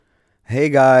Hey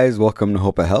guys, welcome to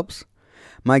Hope It Helps.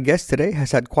 My guest today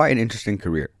has had quite an interesting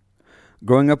career.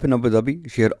 Growing up in Abu Dhabi,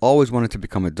 she had always wanted to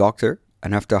become a doctor,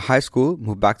 and after high school,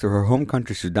 moved back to her home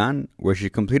country, Sudan, where she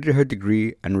completed her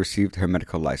degree and received her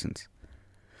medical license.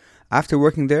 After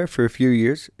working there for a few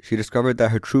years, she discovered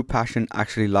that her true passion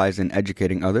actually lies in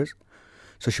educating others,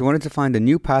 so she wanted to find a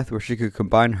new path where she could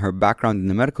combine her background in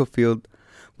the medical field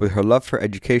with her love for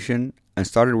education and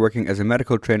started working as a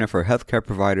medical trainer for healthcare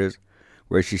providers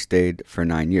where she stayed for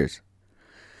 9 years.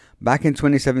 Back in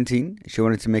 2017, she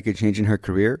wanted to make a change in her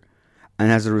career,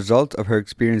 and as a result of her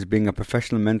experience being a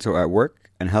professional mentor at work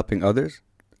and helping others,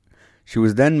 she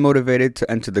was then motivated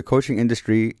to enter the coaching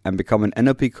industry and become an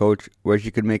NLP coach where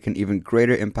she could make an even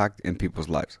greater impact in people's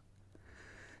lives.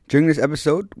 During this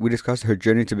episode, we discussed her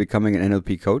journey to becoming an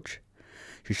NLP coach.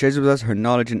 She shares with us her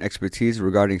knowledge and expertise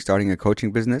regarding starting a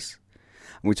coaching business,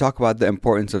 and we talk about the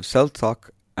importance of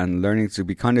self-talk and learning to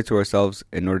be kinder to ourselves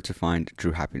in order to find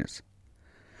true happiness.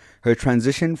 Her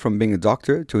transition from being a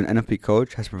doctor to an NLP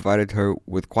coach has provided her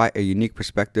with quite a unique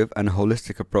perspective and a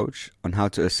holistic approach on how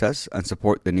to assess and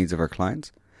support the needs of her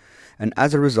clients. And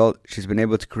as a result, she's been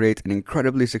able to create an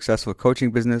incredibly successful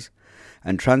coaching business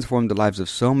and transform the lives of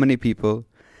so many people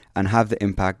and have the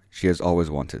impact she has always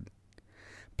wanted.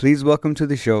 Please welcome to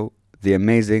the show the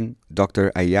amazing Dr.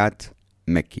 Ayat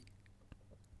Mekki.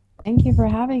 Thank you for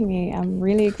having me. I'm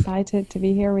really excited to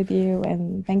be here with you,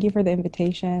 and thank you for the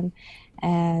invitation.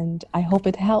 And I hope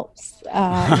it helps.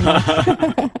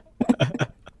 I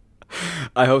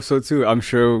hope so too. I'm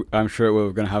sure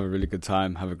we're gonna have a really good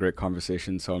time, have a great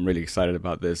conversation. So I'm really excited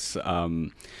about this.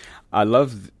 I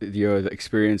love your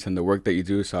experience and the work that you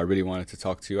do. So I really wanted to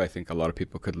talk to you. I think a lot of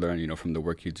people could learn, from the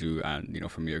work you do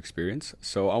and from your experience.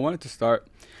 So I wanted to start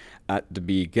at the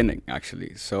beginning,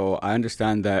 actually. So I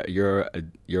understand that you're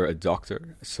a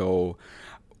doctor. So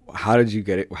how did you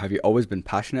get it? Have you always been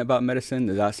passionate about medicine?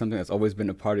 Is that something that's always been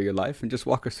a part of your life? And just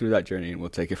walk us through that journey, and we'll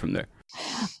take it from there.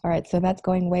 All right, so that's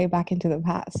going way back into the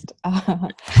past.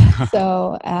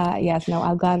 Yes, no,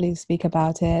 I'll gladly speak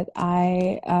about it.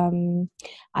 I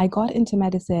got into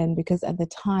medicine because at the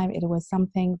time it was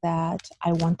something that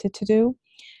I wanted to do.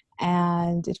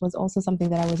 And it was also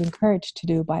something that I was encouraged to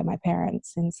do by my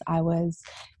parents since I was,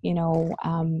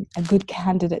 a good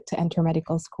candidate to enter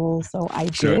medical school. So I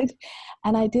Sure. did.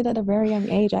 And I did at a very young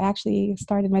age. I actually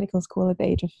started medical school at the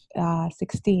age of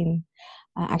 16.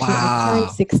 Actually, I turned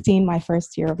Wow. 16 my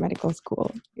first year of medical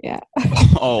school. Yeah.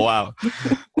 Oh, wow.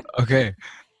 Okay.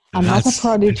 I'm not a That's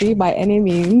prodigy by any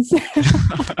means.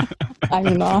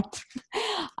 I'm not.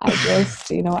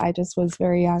 I just was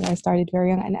very young. I started very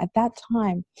young. And at that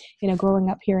time, growing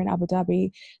up here in Abu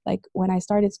Dhabi, like when I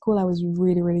started school, I was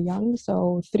really, really young.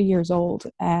 So 3 years old.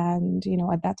 And,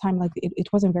 at that time, like it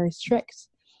wasn't very strict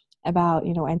about,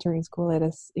 entering school at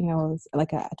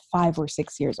like at 5 or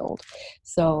 6 years old.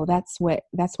 So that's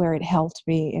where it helped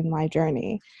me in my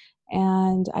journey.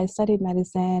 And I studied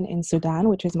medicine in Sudan,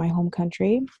 which is my home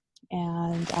country.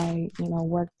 And I,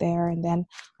 worked there. And then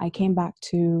I came back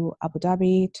to Abu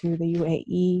Dhabi, to the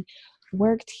UAE,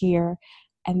 worked here.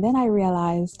 And then I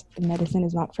realized medicine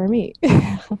is not for me.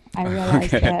 I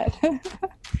realized okay. that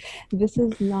this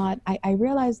is not, I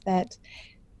realized that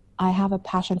I have a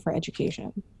passion for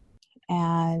education.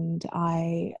 And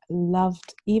I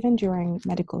loved, even during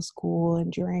medical school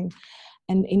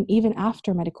and even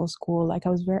after medical school, like I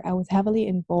was heavily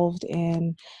involved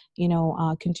in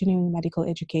continuing medical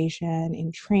education,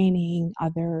 in training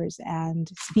others and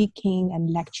speaking and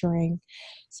lecturing.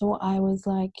 So I was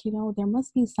like, there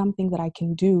must be something that I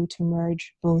can do to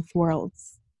merge both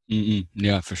worlds.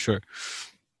 Yeah, for sure.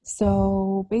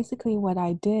 So basically what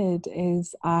I did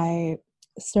is I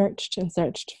searched and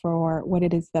searched for what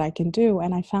it is that I can do,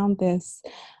 and I found this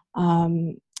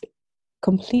um,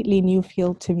 completely new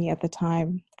field to me at the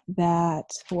time that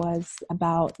was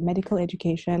about medical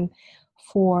education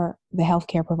for the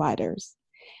healthcare providers.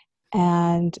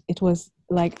 And it was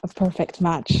like a perfect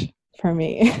match for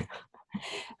me.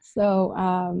 So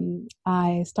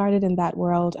I started in that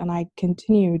world and I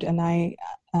continued in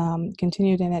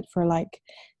it for like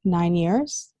 9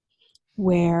 years,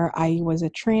 where I was a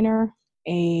trainer,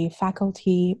 a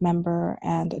faculty member,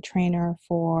 and a trainer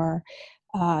for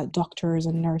doctors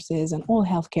and nurses and all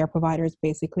healthcare providers,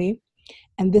 basically.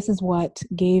 And this is what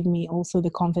gave me also the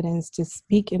confidence to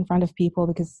speak in front of people,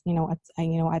 because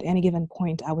at any given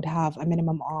point I would have a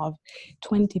minimum of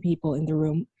 20 people in the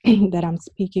room that I'm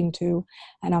speaking to,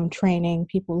 and I'm training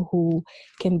people who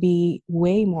can be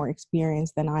way more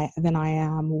experienced than I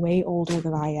am, way older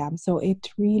than I am. So it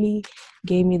really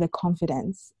gave me the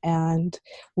confidence, and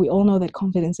we all know that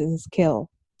confidence is a skill.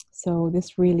 So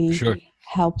this really Sure.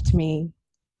 helped me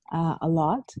a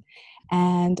lot.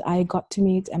 And I got to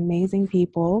meet amazing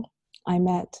people. I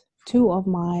met two of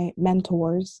my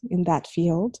mentors in that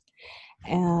field,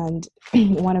 and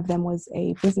one of them was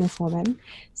a businesswoman.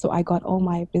 So I got all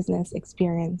my business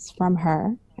experience from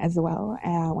her as well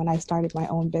when I started my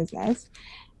own business.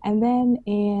 And then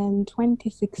in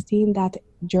 2016, that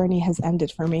journey has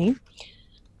ended for me.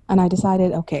 And I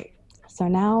decided, okay, so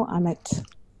now I'm at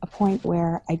a point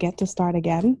where I get to start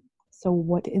again. So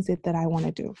what is it that I want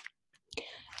to do?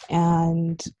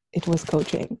 And it was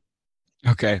coaching.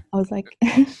 Okay. I was like,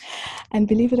 and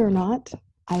believe it or not,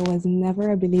 I was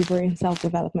never a believer in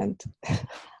self-development.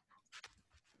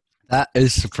 That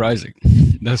is surprising.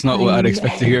 That's not what I'd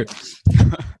expect to hear.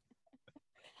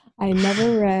 I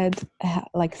never read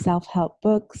like self-help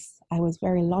books. I was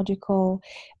very logical.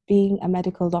 Being a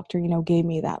medical doctor, gave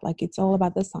me that. Like, it's all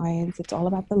about the science, it's all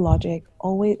about the logic,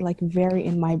 always like very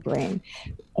in my brain,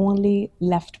 only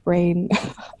left brain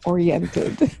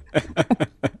oriented.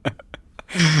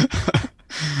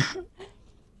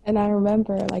 And I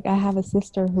remember, like, I have a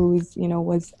sister who's,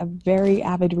 was a very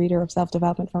avid reader of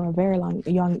self-development from a very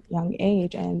young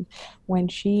age. And when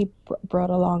she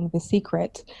brought along The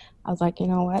Secret, I was like, you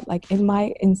know what? Like,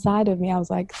 inside of me, I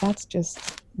was like, that's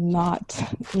just not,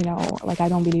 like, I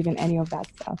don't believe in any of that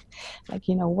stuff. Like,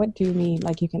 what do you mean?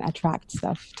 Like, you can attract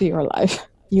stuff to your life.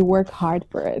 You work hard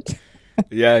for it.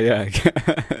 Yeah,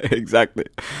 exactly.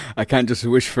 I can't just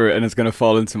wish for it and it's going to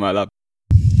fall into my lap.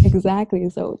 Exactly.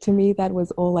 So to me, that was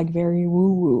all like very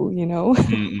woo-woo,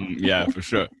 Yeah, for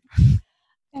sure.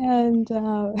 And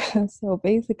so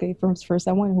basically, for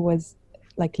someone who was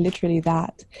like literally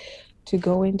that, to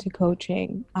go into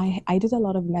coaching, I did a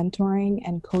lot of mentoring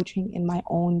and coaching in my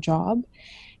own job.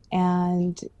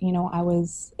 And, I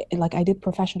was like, I did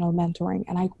professional mentoring,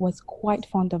 and I was quite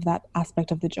fond of that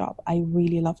aspect of the job. I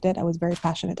really loved it. I was very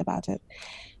passionate about it.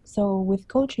 So with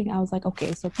coaching, I was like,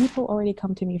 okay, so people already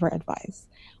come to me for advice.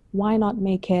 Why not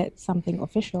make it something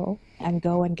official and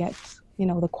go and get,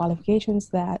 the qualifications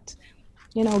that,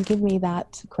 give me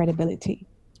that credibility?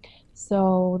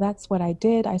 So that's what I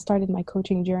did. I started my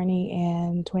coaching journey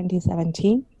in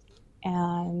 2017,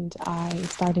 and I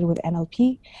started with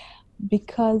NLP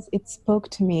because it spoke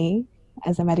to me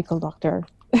as a medical doctor.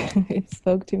 It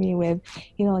spoke to me with,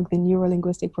 like the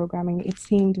neuro-linguistic programming. It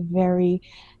seemed very,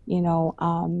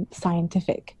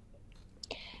 scientific.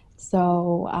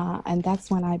 So, and that's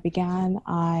when I began.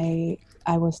 I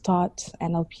was taught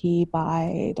NLP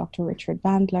by Dr. Richard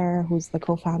Bandler, who's the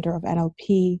co-founder of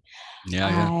NLP.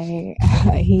 Yeah.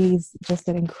 He's just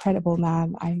an incredible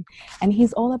man. And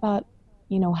he's all about,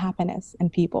 happiness and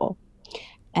people.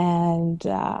 And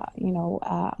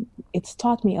it's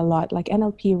taught me a lot. Like,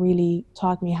 NLP really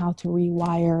taught me how to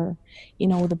rewire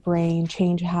the brain,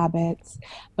 change habits.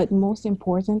 But most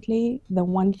importantly, the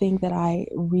one thing that I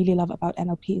really love about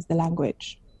NLP is the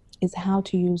language, is how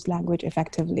to use language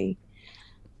effectively.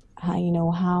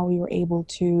 How you're able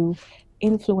to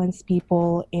influence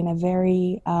people in a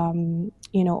very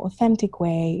authentic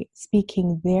way,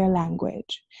 speaking their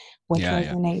language, what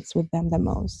resonates with them the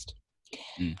most.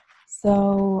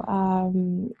 So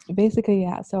basically,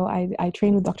 yeah. So I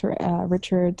trained with Dr.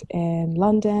 Richard in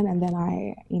London, and then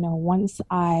once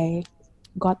I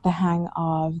got the hang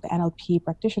of the NLP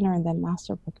practitioner and then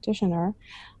master practitioner,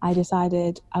 I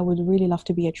decided I would really love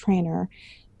to be a trainer.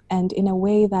 And in a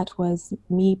way, that was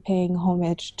me paying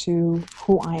homage to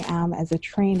who I am as a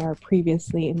trainer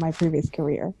previously in my previous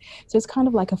career. So it's kind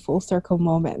of like a full circle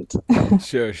moment.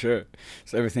 Sure. So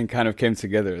everything kind of came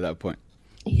together at that point.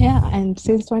 Yeah, and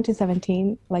since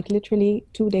 2017, like literally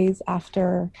 2 days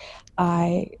after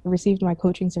I received my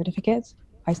coaching certificate,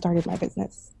 I started my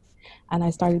business and I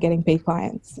started getting paid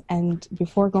clients. And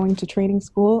before going to training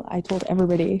school, I told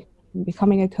everybody I'm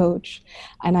becoming a coach,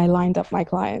 and I lined up my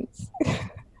clients.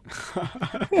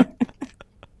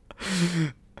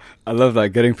 I love that,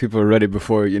 getting people ready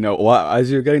before,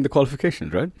 as you're getting the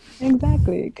qualifications, right?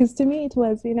 Exactly. Because to me, it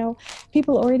was,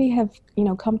 people already have,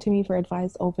 come to me for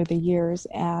advice over the years.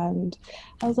 And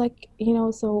I was like,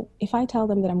 so if I tell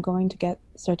them that I'm going to get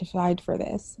certified for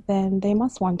this, then they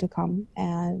must want to come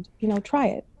and, try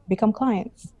it, become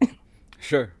clients.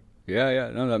 Sure. Yeah.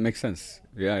 No, that makes sense.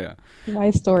 Yeah. My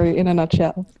story in a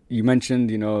nutshell. You mentioned,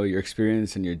 your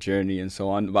experience and your journey and so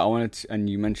on, but and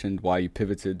you mentioned why you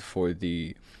pivoted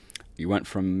you went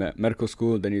from medical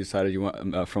school, then you decided you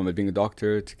went from being a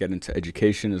doctor to get into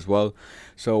education as well.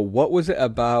 So what was it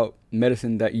about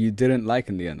medicine that you didn't like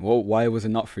in the end? Why was it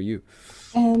not for you?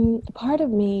 Part of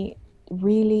me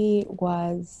really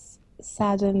was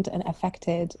saddened and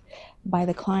affected by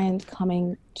the client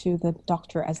coming to the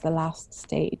doctor as the last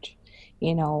stage.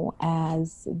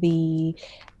 as the,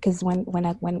 because when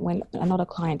not a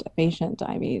client, a patient,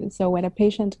 I mean, so when a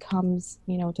patient comes,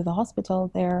 to the hospital,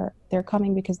 they're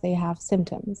coming because they have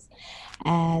symptoms,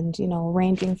 and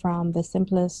ranging from the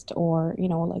simplest, or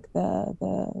like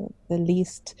the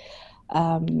least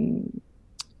um,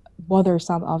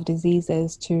 bothersome of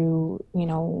diseases, to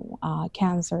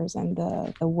cancers, and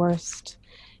the worst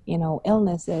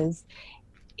illnesses.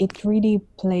 It really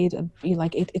played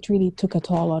it really took a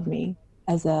toll on me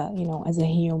as a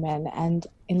human. And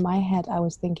in my head, I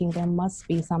was thinking there must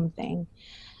be something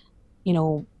you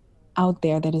know out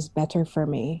there that is better for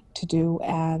me to do,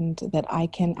 and that I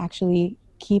can actually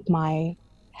keep my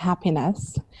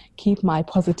happiness, keep my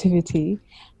positivity,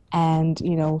 and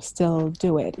still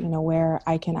do it, where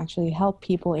I can actually help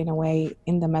people in a way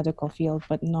in the medical field,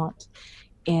 but not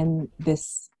in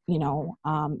this, in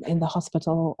the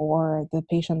hospital or the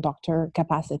patient doctor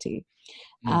capacity.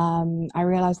 Mm. I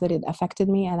realized that it affected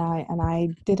me, and I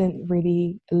didn't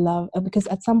really love, because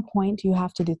at some point you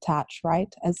have to detach,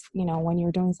 right? As when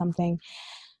you're doing something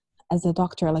as a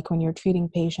doctor, like when you're treating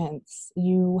patients,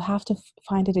 you have to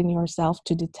find it in yourself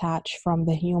to detach from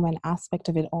the human aspect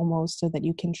of it, almost, so that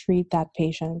you can treat that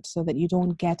patient, so that you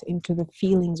don't get into the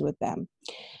feelings with them.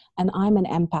 And I'm an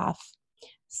empath.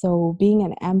 So being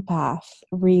an empath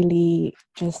really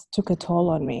just took a toll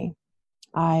on me.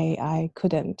 I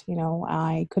couldn't,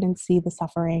 I couldn't see the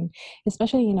suffering,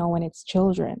 especially, when it's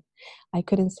children. I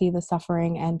couldn't see the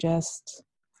suffering and just,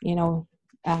 you know,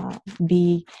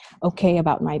 be okay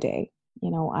about my day.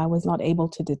 I was not able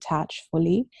to detach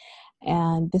fully.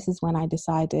 And this is when I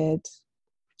decided,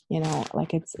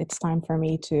 like it's time for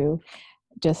me to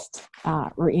just,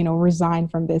 resign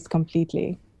from this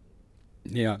completely.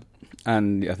 Yeah,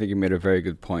 and I think you made a very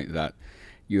good point that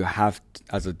you have,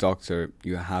 as a doctor,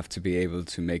 you have to be able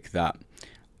to make that,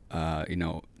 you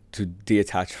know, to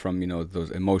detach from, those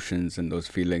emotions and those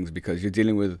feelings, because you're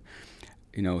dealing with,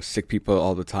 sick people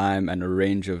all the time, and a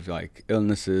range of like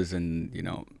illnesses, and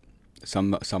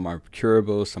some are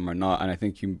curable, some are not. And I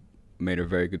think you made a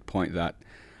very good point that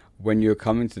when you're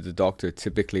coming to the doctor,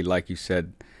 typically, like you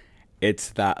said, it's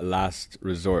that last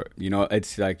resort.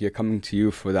 It's like you're coming to you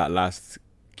for that last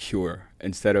cure,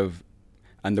 instead of,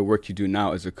 and the work you do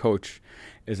now as a coach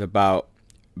is about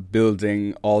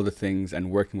building all the things and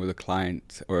working with a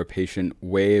client or a patient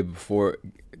way before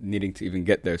needing to even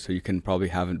get there, so you can probably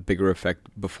have a bigger effect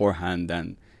beforehand,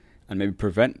 and maybe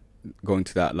prevent going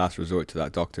to that last resort to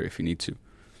that doctor if you need to.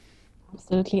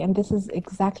 Absolutely. And this is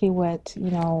exactly what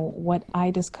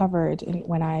I discovered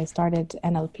when I started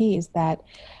NLP, is that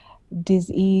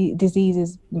disease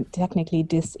is technically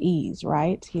dis-ease,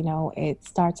 right? It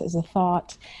starts as a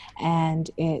thought,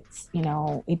 and it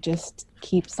just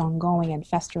keeps on going and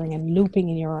festering and looping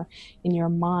in your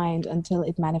mind until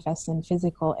it manifests in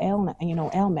physical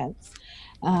ailments.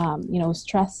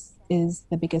 Stress is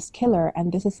the biggest killer,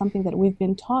 and this is something that we've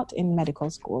been taught in medical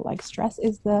school. Like, stress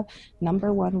is the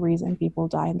number one reason people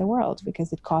die in the world,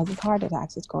 because it causes heart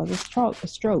attacks, it causes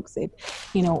strokes.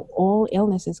 All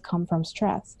illnesses come from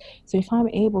stress. So if I'm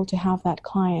able to have that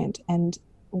client and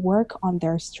work on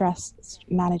their stress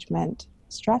management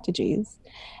strategies,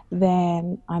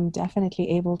 then I'm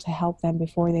definitely able to help them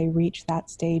before they reach that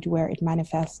stage where it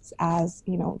manifests as,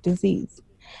 disease.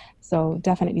 So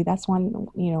definitely that's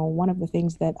one of the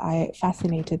things that I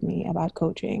fascinated me about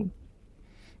coaching.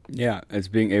 Yeah, it's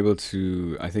being able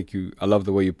to. I love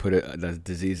the way you put it. That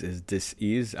disease is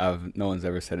dis-ease. No one's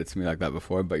ever said it to me like that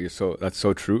before, but that's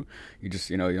so true. You just,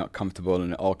 you're not comfortable,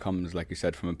 and it all comes, like you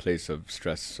said, from a place of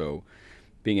stress. So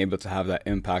being able to have that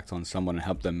impact on someone and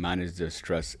help them manage their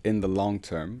stress in the long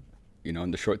term,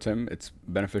 in the short term, it's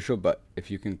beneficial. But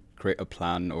if you can create a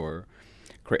plan or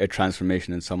create a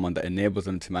transformation in someone that enables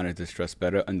them to manage their stress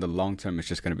better, in the long term, it's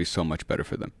just going to be so much better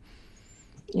for them.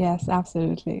 Yes,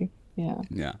 absolutely. Yeah.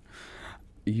 Yeah.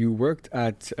 You worked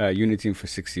at Uniteam for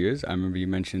 6 years. I remember you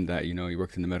mentioned that, you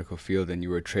worked in the medical field and you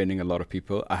were training a lot of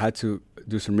people. I had to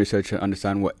do some research to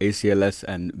understand what ACLS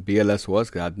and BLS was,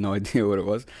 because I had no idea what it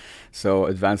was. So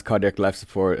advanced cardiac life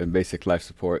support and basic life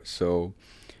support. So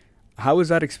how was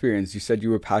that experience? You said you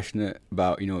were passionate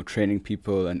about, training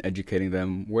people and educating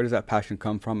them. Where does that passion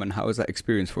come from, and how was that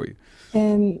experience for you?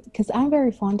 Because I'm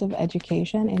very fond of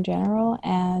education in general,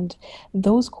 and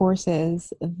those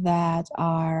courses that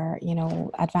are,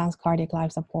 advanced cardiac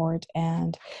life support,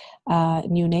 and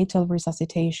neonatal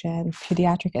resuscitation,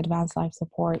 pediatric advanced life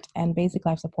support, and basic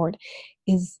life support,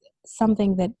 is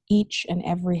something that each and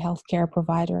every healthcare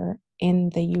provider in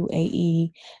the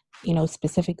UAE,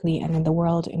 specifically, and in the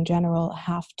world in general,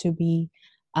 have to be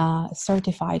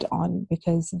certified on,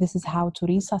 because this is how to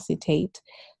resuscitate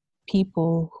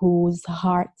people whose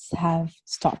hearts have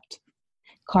stopped,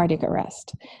 cardiac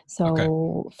arrest. Okay.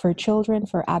 So for children,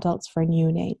 for adults, for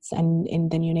neonates, and in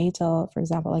the neonatal, for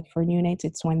example, like for neonates,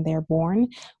 it's when they're born,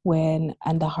 and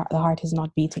the heart is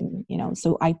not beating.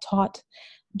 So I taught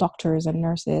doctors and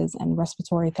nurses and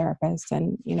respiratory therapists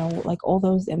and like all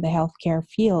those in the healthcare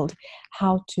field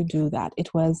how to do that.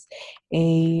 It was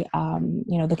the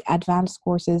advanced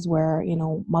courses were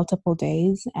multiple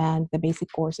days, and the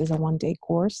basic course is a 1-day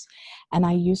course, and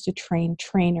I used to train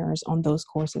trainers on those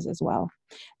courses as well.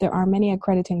 There are many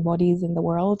accrediting bodies in the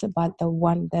world, but the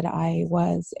one that I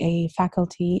was a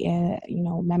faculty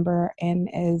member in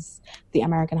is the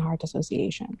American Heart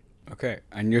Association. Okay,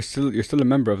 and you're still a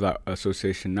member of that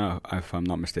association now, if I'm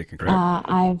not mistaken, correct?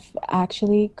 I've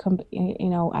actually,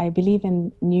 I believe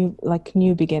in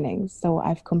new beginnings. So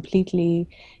I've completely,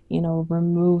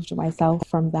 removed myself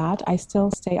from that. I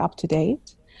still stay up to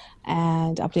date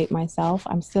and update myself.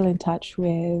 I'm still in touch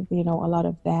with, a lot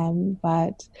of them,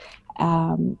 but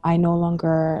I no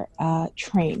longer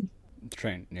train.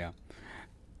 Train, yeah.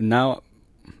 Now,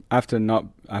 after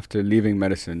leaving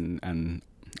medicine and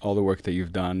all the work that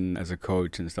you've done as a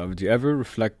coach and stuff, do you ever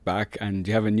reflect back and do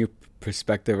you have a new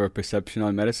perspective or perception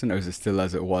on medicine, or is it still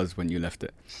as it was when you left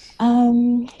it?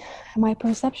 My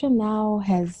perception now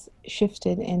has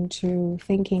shifted into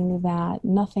thinking that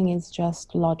nothing is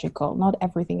just logical. Not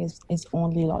everything is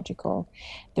only logical.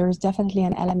 There is definitely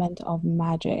an element of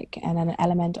magic and an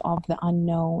element of the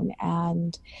unknown,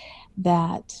 and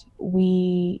that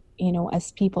we,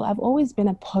 as people, I've always been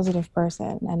a positive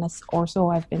person, or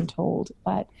so I've been told,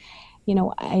 but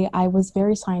I was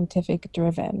very scientific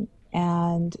driven,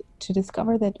 and to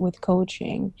discover that with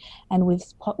coaching and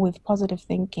with positive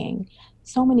thinking,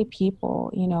 so many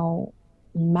people,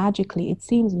 it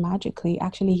seems magically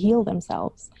actually heal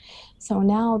themselves. So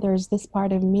now there's this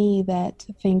part of me that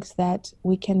thinks that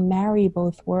we can marry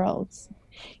both worlds.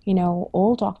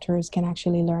 All doctors can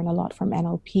actually learn a lot from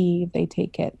NLP if they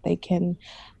take it. They can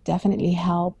definitely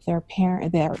help their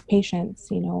patients,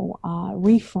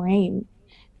 reframe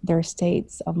their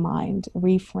states of mind,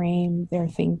 reframe their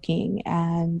thinking,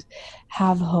 and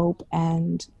have hope.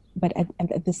 But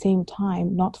at the same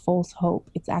time, not false hope.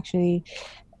 It's actually,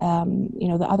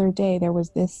 the other day there was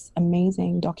this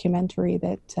amazing documentary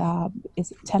that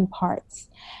is 10 parts.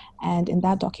 And in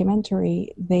that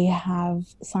documentary, they have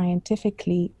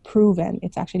scientifically proven,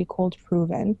 it's actually called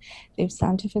Proven, they've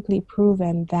scientifically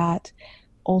proven that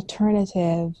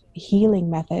alternative healing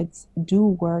methods do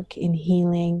work in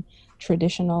healing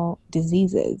traditional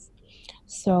diseases.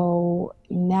 So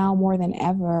now more than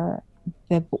ever,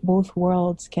 both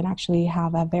worlds can actually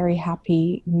have a very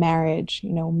happy marriage,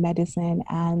 medicine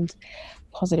and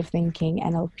positive thinking,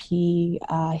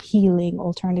 NLP, healing,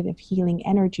 alternative healing,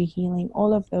 energy healing,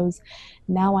 all of those.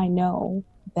 Now I know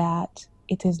that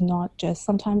it is not just,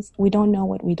 sometimes we don't know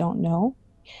what we don't know.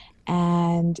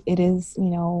 And it is,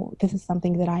 this is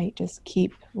something that I just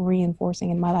keep reinforcing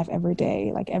in my life every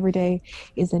day. Like every day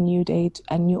is a new day,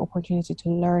 a new opportunity to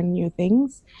learn new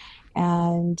things.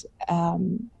 And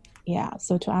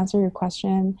so to answer your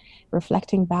question,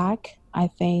 reflecting back, I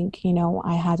think,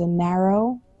 I had a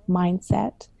narrow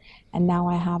mindset, and now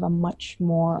I have a much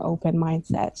more open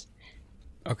mindset.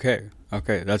 Okay,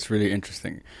 that's really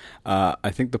interesting.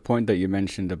 I think the point that you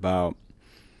mentioned about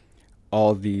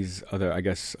all these other, I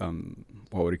guess,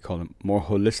 what would you call them, more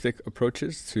holistic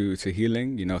approaches to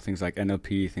healing, things like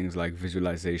NLP, things like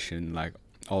visualization, like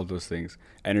all those things,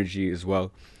 energy as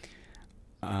well.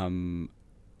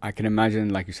 I can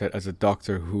imagine, like you said, as a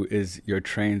doctor you're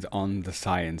trained on the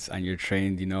science, and you're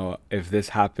trained, if this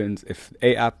happens, if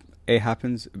A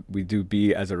happens, we do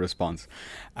B as a response.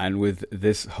 And with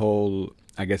this whole,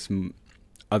 I guess,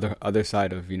 other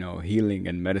side of, healing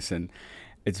and medicine,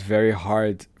 it's very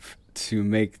hard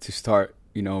to start,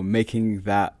 making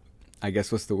that, I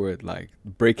guess, what's the word, like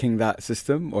breaking that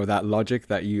system or that logic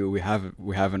that we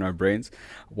have in our brains.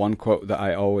 One quote that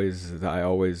I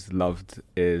always loved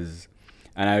is,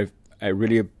 and I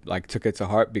really like took it to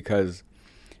heart, because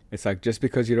it's like, just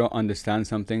because you don't understand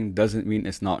something doesn't mean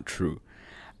it's not true.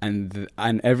 And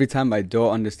every time I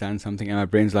don't understand something and my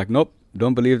brain's like, nope,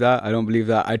 don't believe that, I don't believe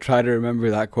that, I try to remember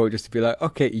that quote just to be like,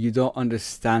 okay, you don't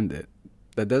understand it,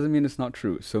 that doesn't mean it's not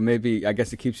true. So maybe, I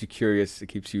guess, it keeps you curious, it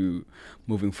keeps you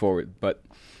moving forward. But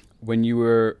when you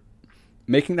were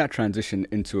making that transition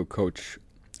into a coach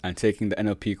and taking the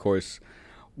NLP course,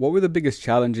 what were the biggest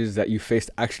challenges that you faced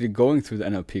actually going through the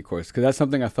NLP course? Because that's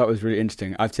something I thought was really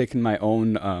interesting. I've taken my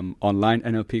own online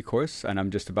NLP course, and I'm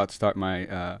just about to start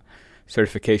my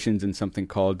certifications in something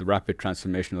called rapid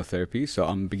transformational therapy. So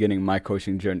I'm beginning my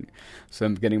coaching journey.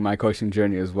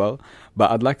 As well.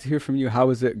 But I'd like to hear from you. How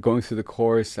is it going through the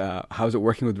course? How is it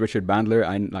working with Richard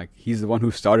Bandler? He's the one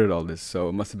who started all this, so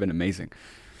it must have been amazing.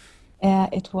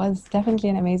 It was definitely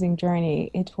an amazing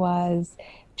journey. It was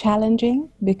challenging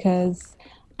because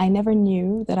I never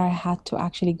knew that I had to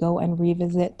actually go and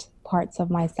revisit parts of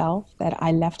myself that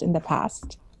I left in the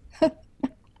past.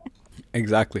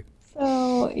 Exactly.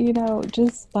 So,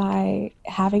 just by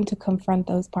having to confront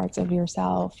those parts of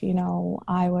yourself,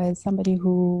 I was somebody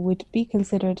who would be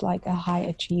considered like a high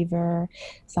achiever,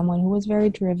 someone who was very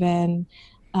driven,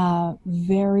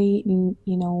 very,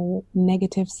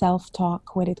 negative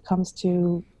self-talk when it comes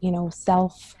to,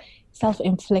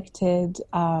 self-inflicted,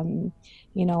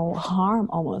 harm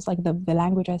almost. Like the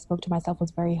language I spoke to myself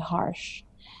was very harsh.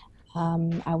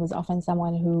 I was often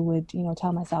someone who would,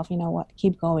 tell myself, what,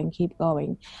 keep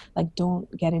going. Like, don't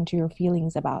get into your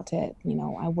feelings about it.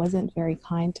 I wasn't very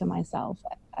kind to myself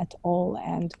at all.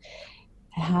 And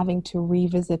having to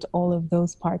revisit all of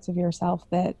those parts of yourself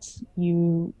that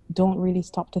you don't really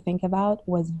stop to think about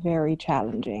was very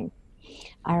challenging.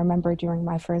 I remember during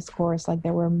my first course, like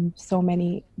there were so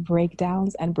many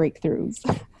breakdowns and breakthroughs.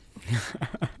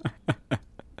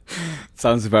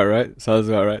 Sounds about right.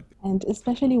 And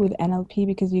especially with NLP,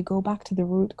 because you go back to the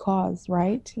root cause,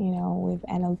 right? With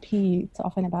NLP, it's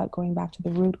often about going back to the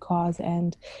root cause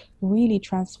and really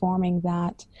transforming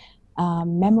that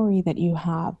memory that you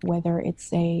have, whether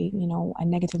it's a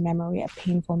negative memory, a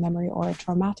painful memory, or a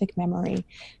traumatic memory,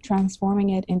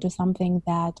 transforming it into something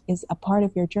that is a part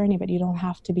of your journey, but you don't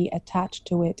have to be attached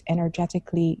to it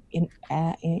energetically in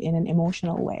an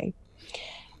emotional way.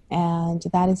 And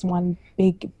that is one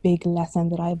big lesson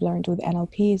that I've learned with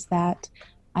NLP, is that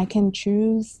I can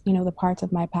choose, the parts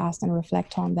of my past and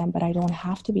reflect on them, but I don't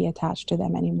have to be attached to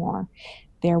them anymore.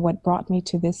 They're what brought me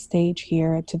to this stage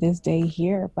here, to this day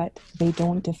here, but they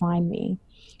don't define me.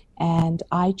 And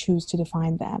I choose to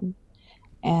define them.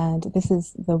 And this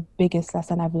is the biggest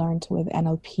lesson I've learned with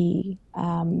NLP.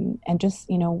 And just,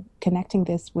 connecting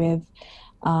this with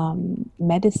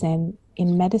medicine.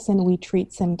 In medicine, we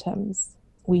treat symptoms.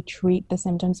 We treat the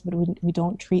symptoms, but we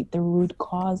don't treat the root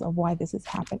cause of why this is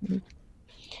happening.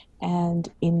 And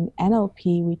in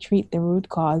NLP, we treat the root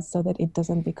cause so that it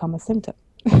doesn't become a symptom.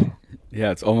 Yeah,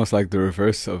 it's almost like the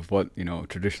reverse of what,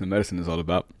 traditional medicine is all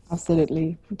about.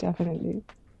 Absolutely, definitely.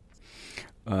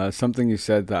 Something you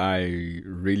said that I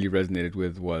really resonated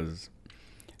with was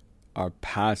our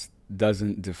past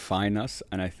doesn't define us,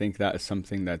 and I think that is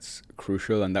something that's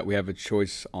crucial, and that we have a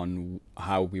choice on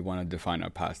how we want to define our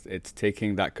past. It's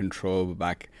taking that control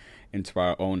back into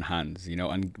our own hands,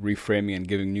 and reframing and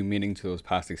giving new meaning to those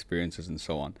past experiences and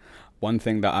so on. One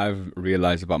thing that I've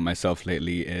realized about myself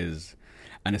lately is,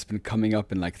 and it's been coming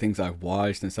up in like things I've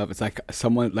watched and stuff, it's like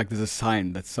someone, like there's a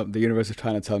sign that the universe is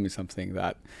trying to tell me something,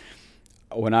 that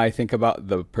when I think about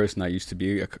the person I used to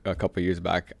be a couple of years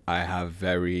back, I have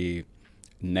very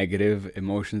negative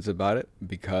emotions about it,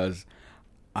 because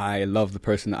I love the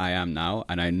person I am now,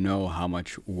 and I know how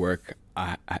much work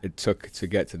it took to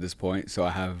get to this point. So I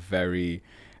have very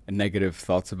negative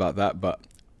thoughts about that. But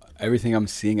everything I'm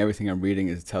seeing, everything I'm reading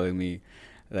is telling me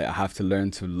that I have to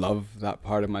learn to love that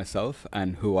part of myself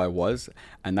and who I was.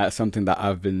 And that's something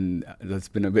that's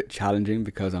been a bit challenging,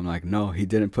 because I'm like, no, he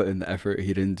didn't put in the effort.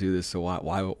 He didn't do this. So why,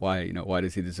 why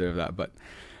does he deserve that? But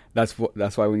that's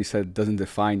why when you said it doesn't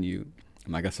define you,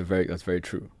 I'm like, that's very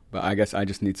true. But I guess I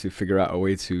just need to figure out a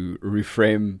way to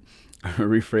reframe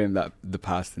that the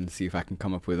past, and see if I can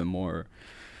come up with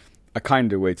a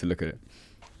kinder way to look at it.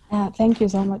 Thank you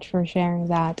so much for sharing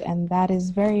that. And that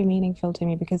is very meaningful to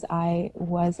me, because I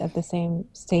was at the same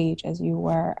stage as you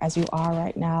are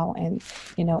right now. And,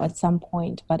 at some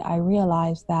point, but I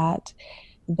realized that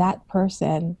that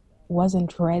person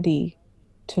wasn't ready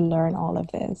to learn all of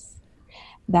this.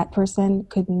 That person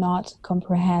could not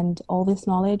comprehend all this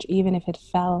knowledge, even if it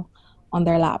fell on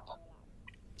their lap.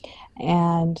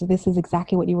 And this is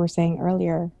exactly what you were saying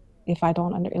earlier. If I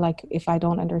don't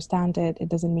understand it, it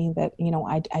doesn't mean that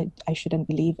I shouldn't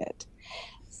believe it.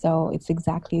 So it's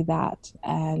exactly that.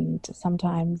 And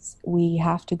sometimes we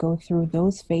have to go through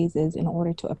those phases in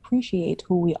order to appreciate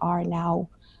who we are now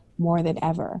more than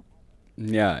ever.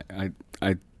 Yeah,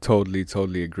 I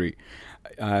totally agree.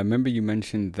 I remember you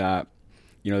mentioned that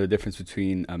the difference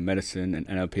between medicine and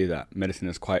NLP, that medicine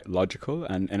is quite logical,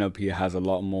 and NLP has a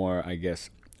lot more, I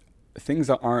guess, things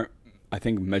that aren't, I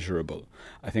think, measurable.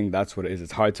 I think that's what it is.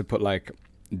 It's hard to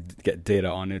get data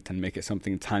on it and make it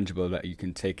something tangible that you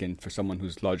can take in for someone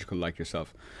who's logical like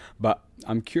yourself. But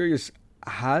I'm curious,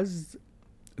 has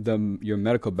your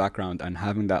medical background and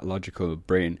having that logical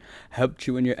brain helped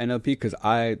you in your NLP? Because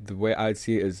the way I'd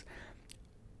see it is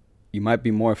you might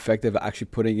be more effective at actually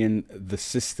putting in the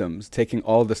systems, taking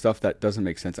all the stuff that doesn't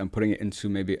make sense and putting it into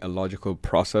maybe a logical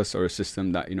process or a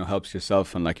system that, helps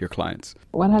yourself and like your clients.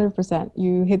 100%.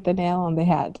 You hit the nail on the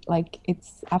head. Like,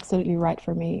 it's absolutely right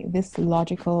for me. This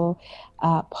logical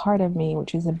part of me,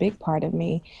 which is a big part of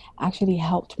me, actually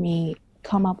helped me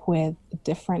come up with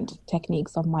different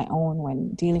techniques of my own when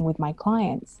dealing with my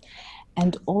clients.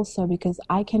 And also because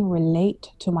I can relate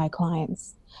to my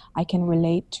clients. I can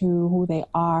relate to who they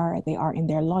are. They are in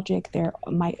their logic.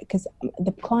 Because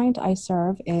the client I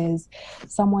serve is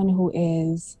someone who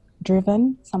is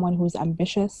driven, someone who's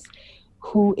ambitious,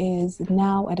 who is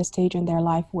now at a stage in their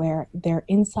life where their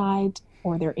inside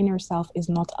or their inner self is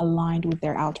not aligned with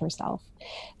their outer self.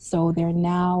 So they're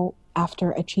now,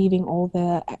 after achieving all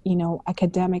the,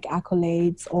 academic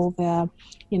accolades, all the,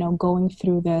 going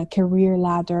through the career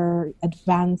ladder,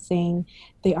 advancing,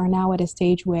 they are now at a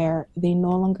stage where they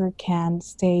no longer can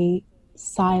stay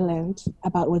silent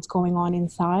about what's going on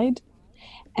inside.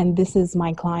 And this is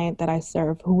my client that I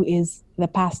serve, who is the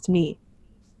past me.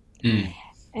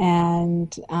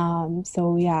 And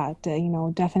so, yeah,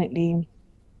 definitely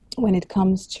when it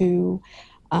comes to,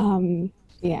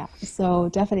 so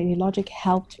definitely logic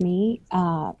helped me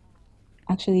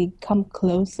actually come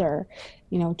closer,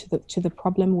 to the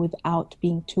problem without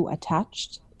being too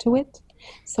attached to it.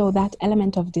 So that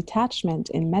element of detachment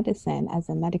in medicine as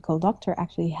a medical doctor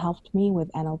actually helped me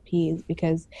with NLPs,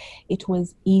 because it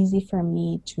was easy for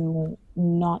me to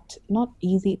not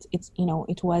easy.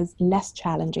 It was less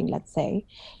challenging, let's say,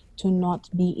 to not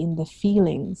be in the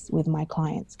feelings with my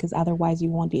clients, because otherwise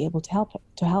you won't be able to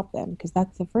help them, because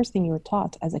that's the first thing you're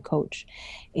taught as a coach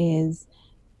is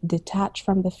detach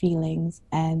from the feelings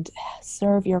and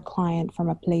serve your client from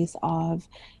a place of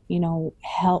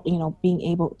help, being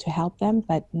able to help them,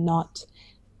 but not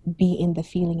be in the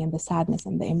feeling and the sadness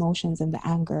and the emotions and the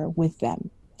anger with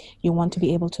them. You want to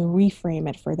be able to reframe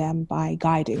it for them by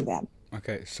guiding them.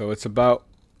 Okay, so it's about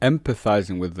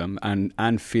empathizing with them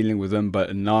and feeling with them,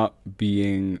 but not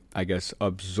being, I guess,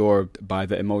 absorbed by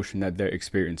the emotion that they're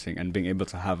experiencing, and being able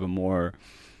to have a more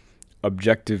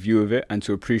objective view of it and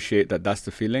to appreciate that that's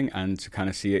the feeling, and to kind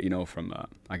of see it, from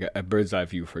a bird's eye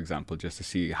view, for example, just to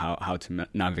see how to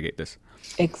navigate this.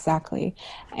 Exactly.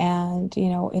 And,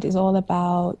 it is all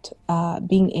about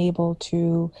being able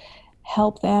to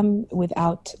help them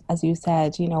without, as you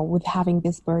said, with having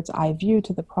this bird's eye view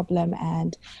to the problem.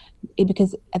 And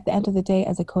because at the end of the day,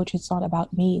 as a coach, it's not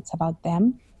about me, it's about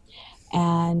them.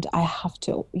 And I have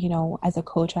to, as a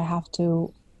coach, I have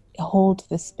to hold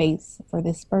the space for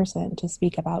this person to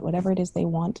speak about whatever it is they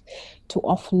want, to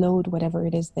offload whatever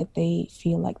it is that they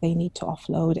feel like they need to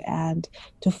offload, and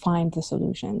to find the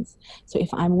solutions. So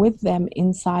if I'm with them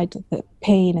inside the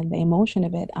pain and the emotion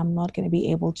of it, I'm not going to be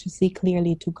able to see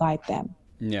clearly to guide them.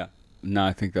 Yeah. No,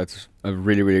 I think that's a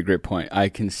really, really great point. I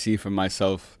can see for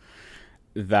myself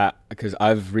that, because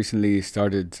I've recently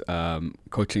started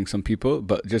coaching some people,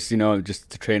 but just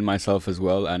to train myself as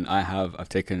well. And I've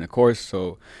taken a course,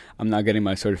 so I'm not getting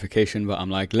my certification, but I'm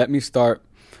like, let me start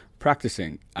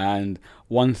practicing. And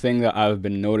one thing that I've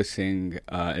been noticing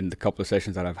in the couple of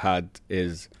sessions that I've had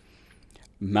is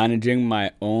managing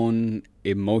my own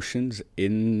emotions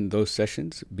in those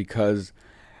sessions, because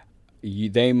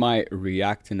they might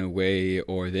react in a way,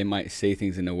 or they might say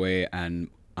things in a way, and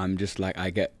I'm just like,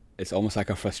 it's almost like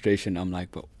a frustration. I'm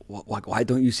like, but why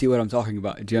don't you see what I'm talking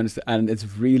about? Do you understand? And it's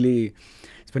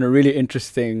been a really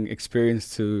interesting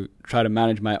experience to try to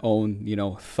manage my own,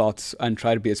 thoughts, and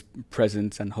try to be as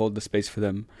present and hold the space for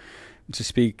them to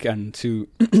speak, and to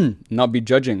not be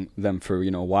judging them for,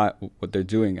 what they're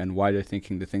doing and why they're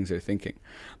thinking the things they're thinking.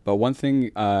 But one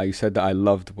thing you said that I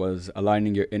loved was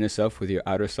aligning your inner self with your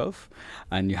outer self.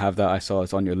 And you have that, I saw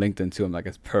it's on your LinkedIn too. I'm like,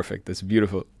 it's perfect. It's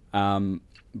beautiful.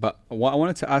 But what I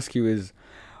wanted to ask you is,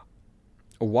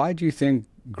 why do you think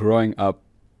growing up,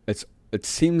 it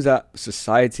seems that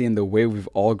society and the way we've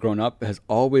all grown up has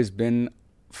always been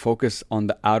focused on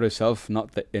the outer self,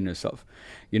 not the inner self?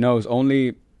 It was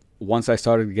only once I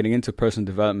started getting into personal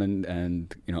development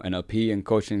and, NLP and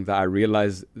coaching that I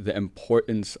realized the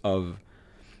importance of,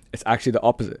 it's actually the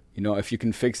opposite. If you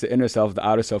can fix the inner self, the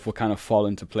outer self will kind of fall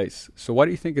into place. So why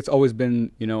do you think it's always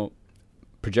been,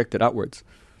 projected outwards?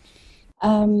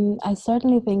 I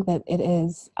certainly think that it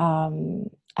is.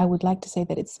 I would like to say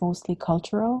that it's mostly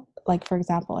cultural. like, for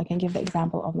example, I can give the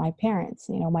example of my parents.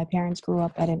 My parents grew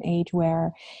up at an age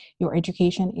where your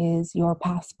education is your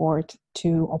passport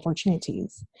to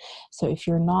opportunities. So if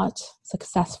you're not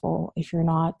successful, if you're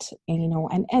not,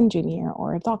 an engineer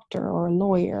or a doctor or a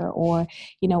lawyer or,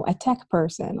 a tech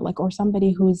person, like, or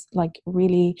somebody who's like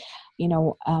really,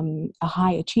 a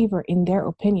high achiever in their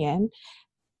opinion,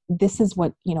 this is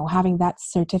what, having that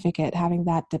certificate, having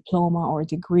that diploma or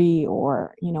degree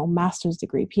or, master's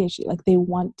degree, PhD, like they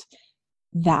want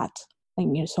that.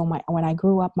 Like, so when I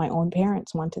grew up, my own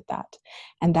parents wanted that.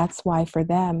 And that's why for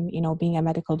them, being a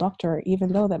medical doctor,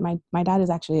 even though that my dad is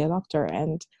actually a doctor,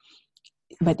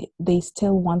 but they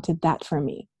still wanted that for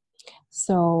me.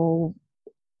 So,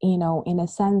 in a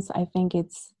sense, I think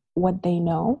it's what they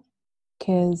know,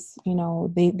 because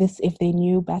if they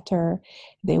knew better,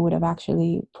 they would have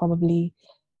actually probably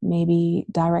maybe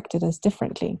directed us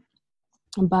differently.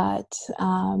 But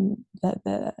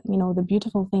the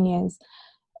beautiful thing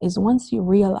is once you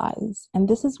realize, and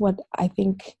this is what I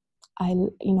think, I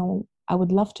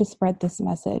would love to spread this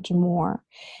message more,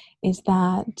 is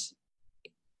that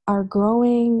our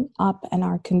growing up and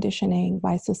our conditioning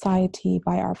by society,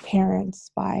 by our parents,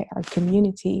 by our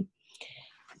community,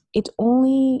 it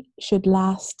only should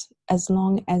last as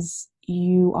long as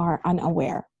you are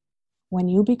unaware. When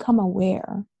you become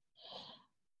aware,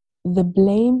 the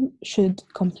blame should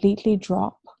completely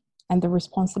drop and the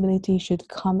responsibility should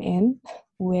come in,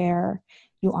 where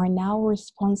you are now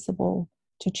responsible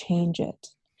to change it.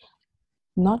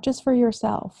 Not just for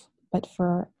yourself, but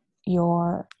for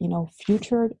your,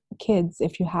 future kids,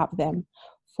 if you have them,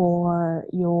 for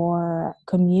your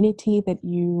community that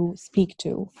you speak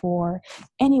to, for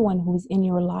anyone who's in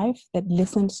your life that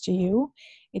listens to you.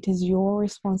 It is your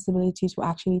responsibility to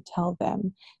actually tell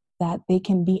them that they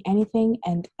can be anything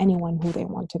and anyone who they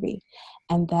want to be,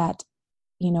 and that,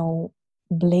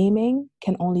 blaming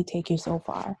can only take you so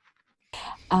far.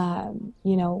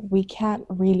 We can't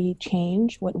really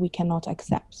change what we cannot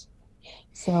accept.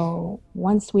 So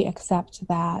once we accept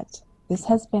that this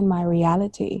has been my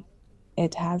reality,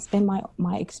 it has been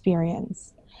my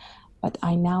experience, but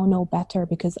I now know better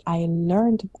because I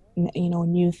learned,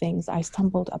 new things. I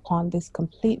stumbled upon this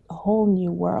complete whole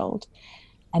new world,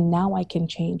 and now I can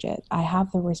change it. I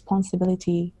have the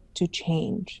responsibility to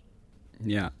change.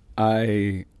 Yeah,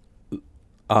 there's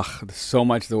so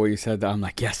much the way you said that. I'm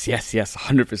like, yes, yes, yes,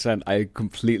 100%. I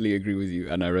completely agree with you,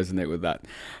 and I resonate with that.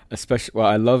 Especially, well,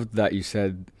 I loved that you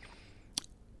said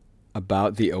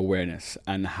about the awareness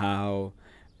and how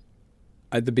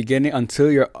at the beginning, until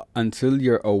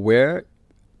you're aware,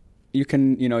 you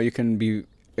can be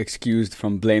excused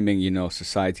from blaming,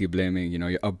 society, blaming,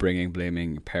 your upbringing,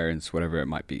 blaming your parents, whatever it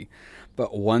might be.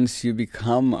 But once you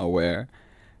become aware,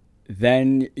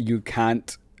 then you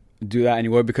can't do that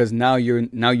anymore, because now you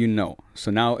know.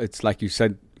 So now it's like you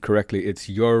said correctly, it's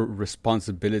your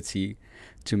responsibility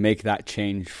to make that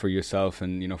change for yourself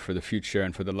and, for the future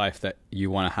and for the life that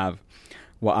you want to have.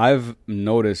 What I've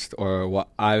noticed, or what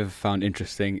I've found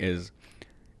interesting, is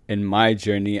in my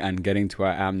journey and getting to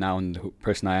where I am now and the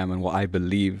person I am and what I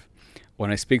believe, when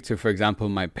I speak to, for example,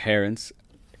 my parents,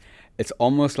 it's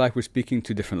almost like we're speaking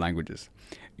two different languages.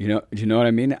 Do you know what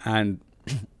I mean? And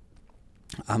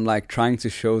I'm like trying to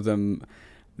show them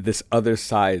this other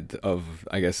side of,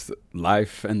 I guess,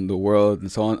 life and the world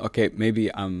and so on. Okay,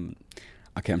 maybe I'm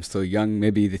still young.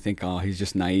 Maybe they think, oh, he's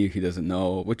just naive. He doesn't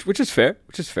know, which is fair.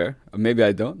 Maybe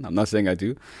I don't. I'm not saying I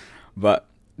do, but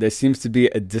there seems to be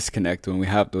a disconnect when we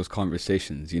have those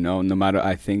conversations, no matter,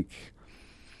 I think.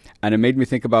 And it made me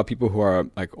think about people who are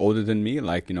like older than me,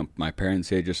 like, my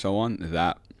parents' age or so on,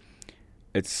 that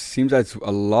it seems that it's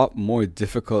a lot more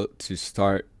difficult to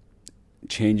start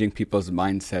changing people's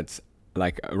mindsets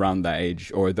like around that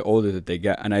age or the older that they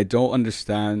get. And I don't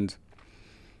understand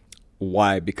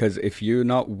why, because if you're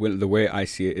not the way I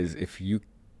see it is, if you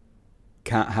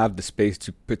can't have the space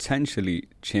to potentially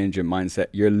change your mindset,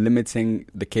 you're limiting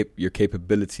your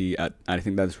capability at, I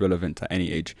think that's relevant at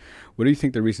any age. What do you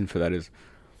think the reason for that is?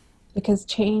 Because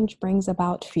change brings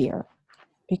about fear,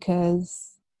 because,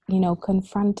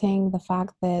 confronting the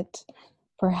fact that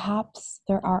perhaps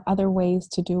there are other ways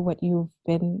to do what you've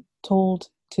been told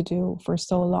to do for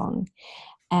so long,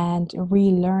 and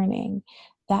relearning,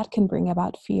 that can bring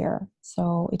about fear.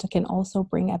 So it can also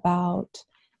bring about,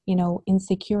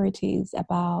 insecurities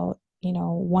about,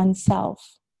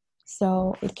 oneself.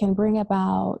 So it can bring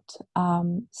about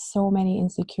so many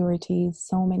insecurities,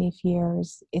 so many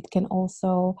fears. It can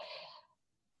also,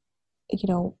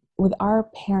 with our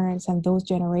parents and those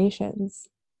generations,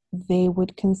 they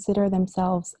would consider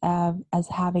themselves as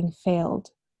having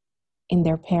failed in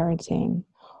their parenting,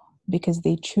 because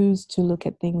they choose to look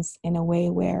at things in a way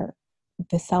where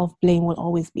the self-blame will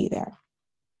always be there.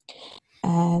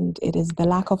 And it is the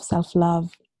lack of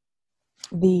self-love,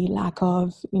 the lack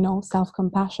of,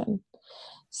 self-compassion.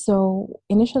 So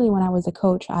initially, when I was a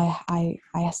coach, I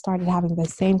started having the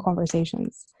same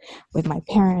conversations with my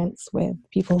parents, with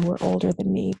people who were older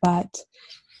than me, but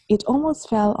it almost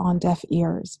fell on deaf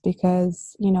ears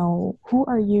because, who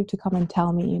are you to come and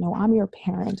tell me, I'm your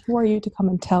parent. Who are you to come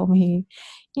and tell me,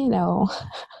 you know,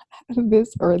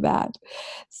 this or that?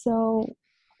 So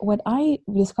what I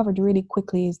discovered really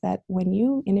quickly is that when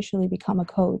you initially become a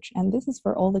coach, and this is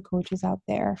for all the coaches out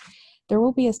there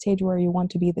will be a stage where you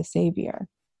want to be the savior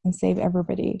and save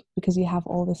everybody because you have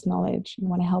all this knowledge. You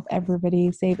want to help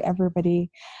everybody, save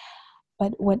everybody.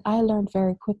 But what I learned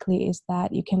very quickly is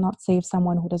that you cannot save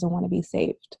someone who doesn't want to be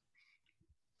saved.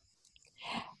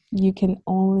 You can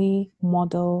only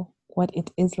model what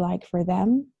it is like for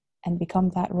them and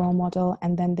become that role model,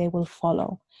 and then they will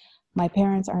follow. My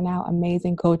parents are now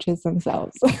amazing coaches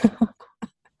themselves.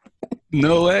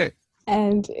 No way.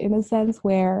 And in a sense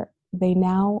where they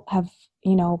now have,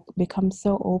 become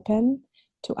so open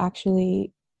to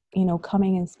actually,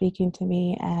 coming and speaking to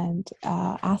me and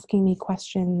asking me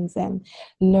questions and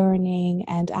learning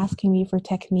and asking me for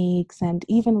techniques and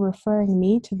even referring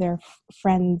me to their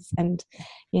friends and,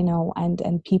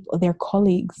 and people, their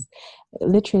colleagues.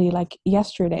 Literally, like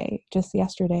just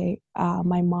yesterday,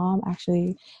 my mom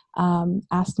actually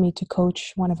asked me to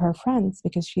coach one of her friends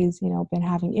because she's, been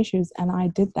having issues. And I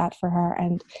did that for her.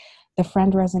 And the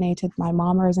friend resonated, my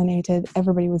mom resonated,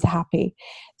 everybody was happy.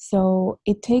 So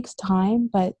it takes time,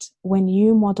 but when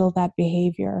you model that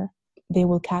behavior, they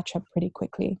will catch up pretty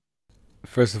quickly.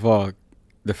 First of all,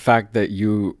 the fact that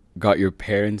you got your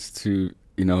parents to,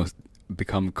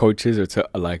 become coaches or to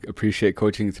appreciate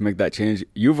coaching, to make that change,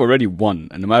 you've already won.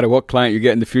 And no matter what client you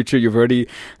get in the future, you've already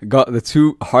got the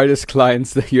two hardest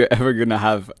clients that you're ever gonna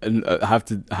have and have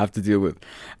to deal with.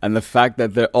 And the fact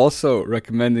that they're also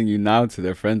recommending you now to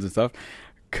their friends and stuff,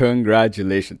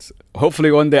 congratulations.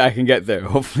 Hopefully one day I can get there.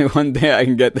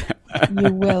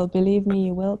 You will, believe me,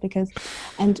 you will, because,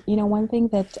 and one thing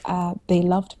that they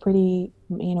loved pretty,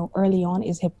 early on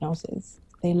is hypnosis.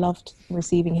 They loved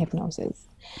receiving hypnosis.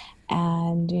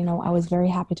 And, I was very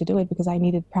happy to do it because I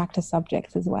needed practice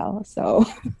subjects as well. So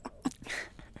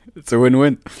it's a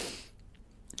win-win.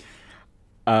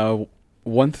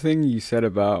 One thing you said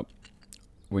about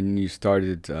when you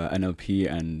started NLP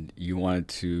and you wanted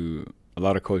to, a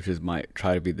lot of coaches might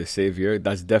try to be the savior.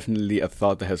 That's definitely a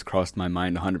thought that has crossed my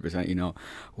mind 100%.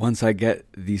 Once I get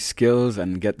these skills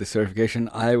and get the certification,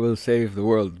 I will save the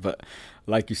world. But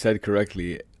like you said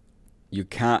correctly, you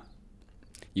can't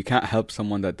help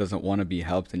someone that doesn't want to be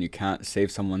helped, and you can't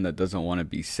save someone that doesn't want to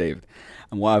be saved.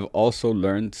 And what I've also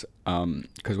learned,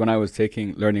 because when I was taking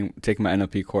my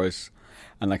NLP course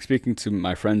and speaking to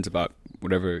my friends about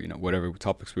whatever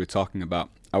topics we were talking about,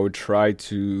 I would try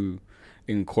to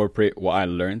incorporate what I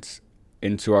learned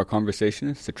into our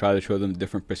conversations to try to show them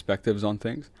different perspectives on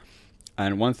things.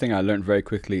 And one thing I learned very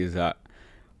quickly is that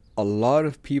a lot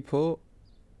of people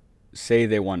say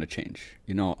they want to change.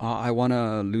 I want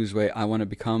to lose weight, I want to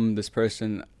become this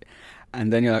person.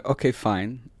 And then you're like, okay,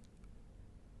 fine.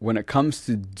 When it comes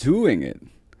to doing it,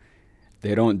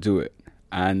 they don't do it.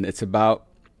 And it's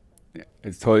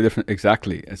totally different.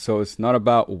 Exactly. And so it's not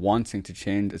about wanting to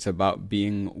change. It's about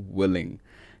being willing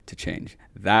to change.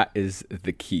 That is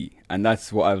the key. And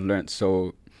that's what I've learned.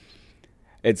 So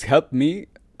it's helped me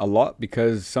a lot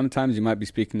because sometimes you might be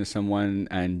speaking to someone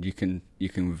and you can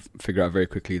figure out very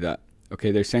quickly that, okay,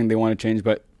 they're saying they want to change,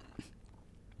 but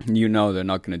they're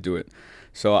not going to do it.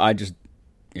 So I just,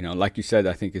 like you said,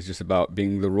 I think it's just about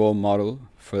being the role model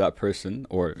for that person,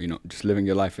 or, just living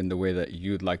your life in the way that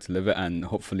you'd like to live it. And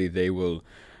hopefully they will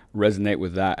resonate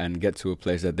with that and get to a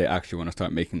place that they actually want to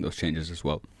start making those changes as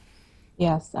well.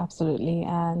 Yes, absolutely.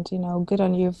 And, good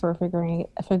on you for figuring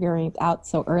it out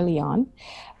so early on,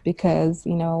 because,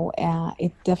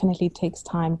 it definitely takes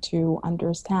time to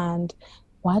understand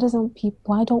why don't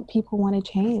people want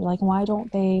to change? Why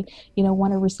don't they,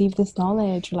 want to receive this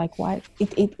knowledge? Why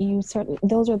you certainly,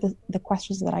 those are the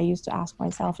questions that I used to ask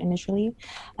myself initially,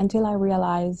 until I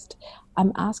realized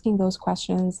I'm asking those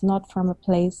questions not from a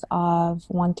place of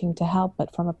wanting to help,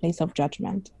 but from a place of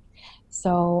judgment.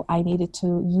 So I needed to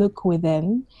look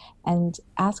within and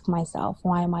ask myself,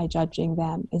 why am I judging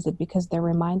them? Is it because they're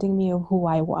reminding me of who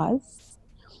I was?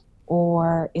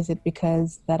 Or is it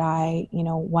because that I,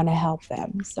 want to help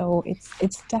them? So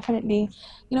it's definitely,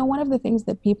 one of the things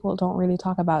that people don't really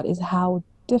talk about is how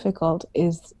difficult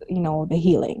is, the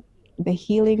healing,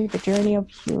 the journey of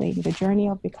healing, the journey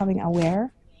of becoming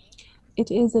aware. It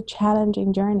is a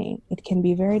challenging journey. It can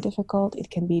be very difficult.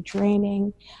 It can be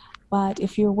draining. But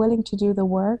if you're willing to do the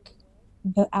work,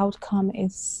 the outcome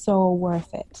is so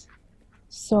worth it.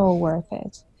 So worth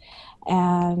it.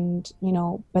 And,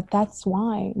 but that's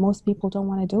why most people don't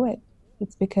want to do it.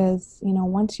 It's because,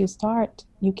 once you start,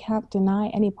 you can't deny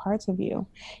any parts of you.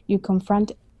 You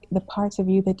confront the parts of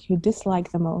you that you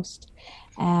dislike the most,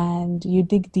 and you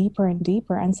dig deeper and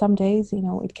deeper. And some days,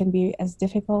 it can be as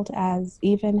difficult as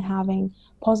even having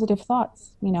positive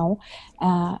thoughts.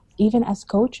 Even as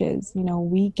coaches,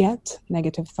 we get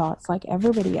negative thoughts like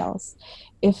everybody else.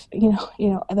 If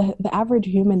the average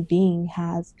human being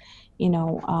has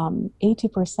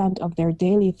 80% of their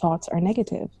daily thoughts are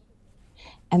negative,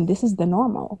 and this is the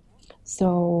normal.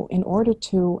 So in order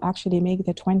to actually make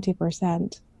the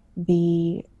 20%,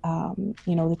 the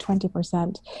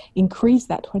 20%, increase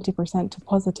that 20% to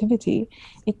positivity,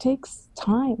 it takes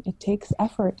time, it takes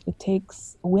effort, it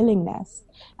takes willingness,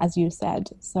 as you said.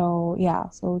 So yeah,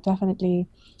 so definitely,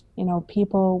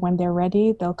 people, when they're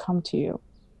ready, they'll come to you.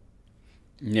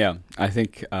 Yeah, I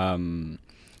think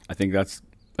that's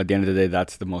at the end of the day,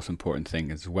 that's the most important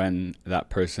thing is when that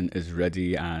person is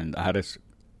ready. And I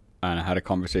had a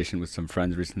conversation with some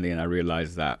friends recently, and I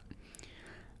realized that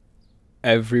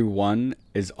everyone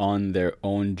is on their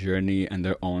own journey and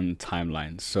their own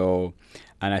timeline. So,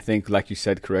 and I think, like you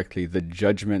said correctly, the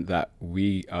judgment that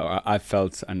I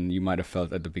felt, and you might have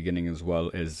felt at the beginning as well,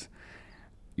 is,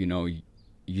 you know,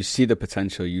 you see the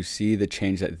potential, you see the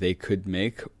change that they could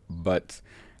make, but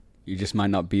you just might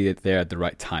not be there at the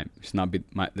right time. It's not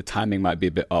the timing might be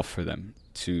a bit off for them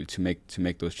to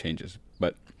make those changes.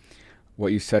 But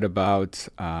what you said about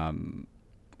what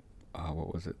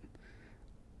was it?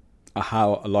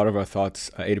 How a lot of our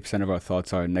thoughts, 80% of our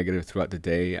thoughts are negative throughout the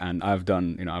day. And I've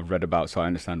read about, so I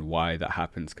understand why that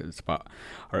happens, because it's about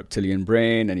our reptilian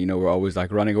brain, and, we're always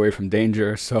like running away from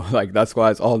danger. So like, that's why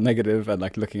it's all negative and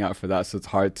like looking out for that. So it's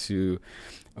hard to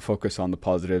focus on the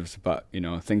positives. But,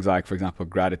 things like, for example,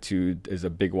 gratitude is a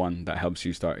big one that helps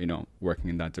you start, working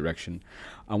in that direction.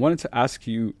 I wanted to ask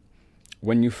you,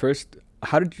 when you first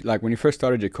when you first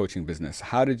started your coaching business,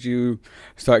 how did you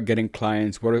start getting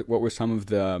clients? What were some of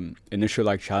the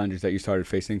initial challenges that you started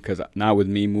facing? Because now with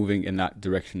me moving in that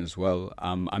direction as well,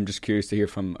 I'm just curious to hear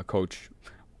from a coach.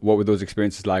 What were those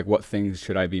experiences like? What things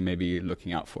should I be maybe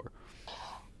looking out for?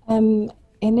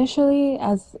 Initially,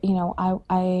 as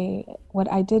I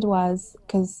what I did was,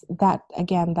 because that,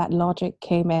 again, that logic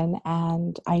came in,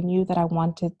 and I knew that I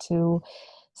wanted to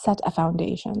set a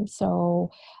foundation. So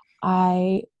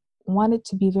I wanted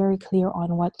to be very clear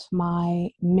on what my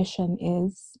mission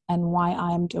is and why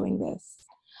I am doing this.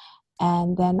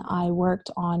 And then I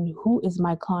worked on who is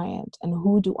my client and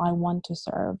who do I want to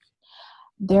serve.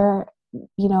 There,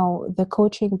 the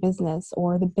coaching business,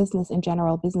 or the business in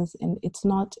general, business, and it's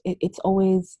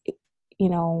always,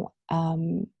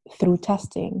 through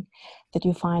testing that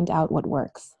you find out what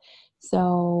works.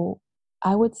 So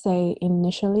I would say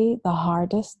initially the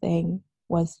hardest thing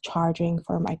was charging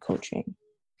for my coaching.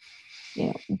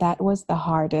 That was the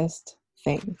hardest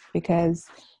thing, because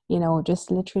just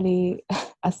literally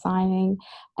assigning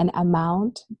an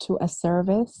amount to a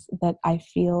service that I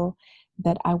feel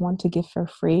that I want to give for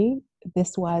free,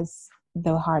 this was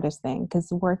the hardest thing, because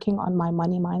working on my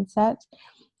money mindset,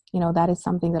 that is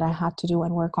something that I had to do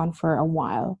and work on for a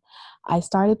while. I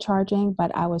started charging,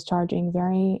 but I was charging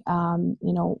very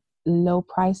low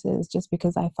prices, just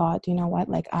because I thought, what,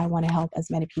 like, I want to help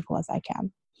as many people as I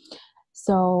can.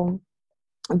 So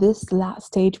this last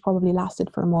stage probably lasted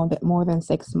for more than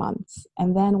 6 months.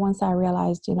 And then once I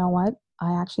realized, what,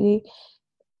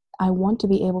 I want to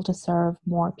be able to serve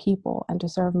more people. And to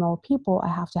serve more people, I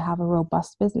have to have a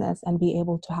robust business and be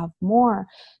able to have more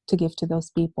to give to those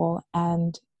people.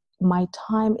 And my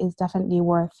time is definitely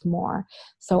worth more.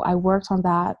 So I worked on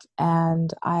that.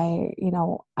 And I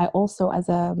also, as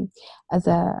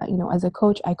a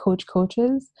coach, I coach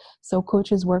coaches. So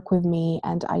coaches work with me,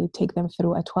 and I take them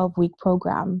through a 12-week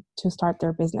program to start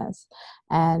their business,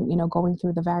 and, going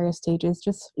through the various stages,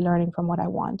 just learning from what I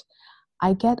want.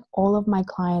 I get all of my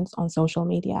clients on social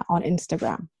media, on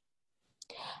Instagram.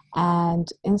 And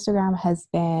Instagram has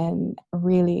been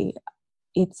really,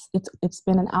 it's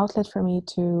been an outlet for me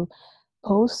to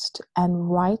post and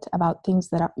write about things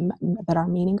that are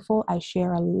meaningful. I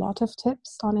share a lot of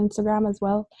tips on Instagram as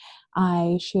well.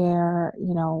 I share,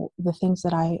 the things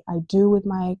that I do with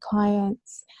my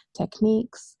clients,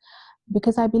 techniques,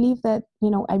 because I believe that,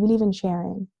 I believe in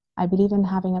sharing. I believe in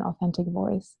having an authentic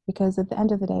voice, because at the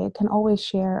end of the day, I can always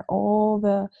share all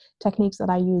the techniques that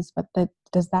I use, but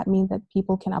does that mean that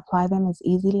people can apply them as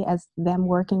easily as them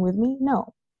working with me?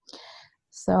 No.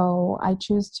 So I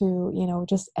choose to,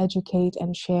 just educate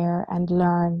and share and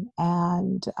learn.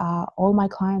 And all my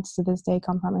clients to this day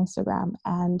come from Instagram.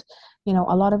 And,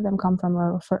 a lot of them come from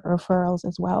referrals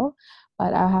as well.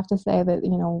 But I have to say that,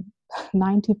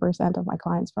 90% of my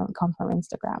clients come from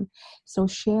Instagram. So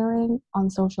sharing on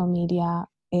social media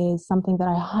is something that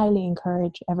I highly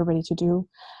encourage everybody to do.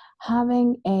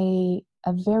 Having a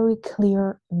very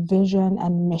clear vision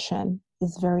and mission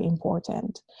is very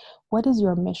important. What is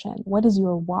your mission? What is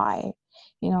your why?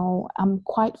 I'm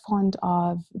quite fond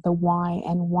of the why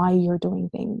and why you're doing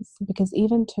things, because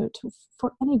even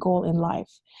for any goal in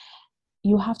life,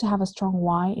 you have to have a strong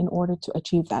why in order to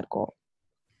achieve that goal.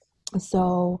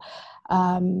 So,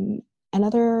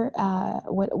 another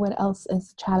what else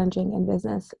is challenging in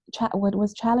business? What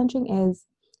was challenging is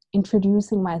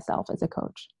introducing myself as a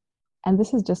coach, and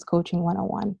this is just coaching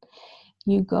 101.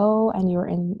 You go and you're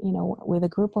in, with a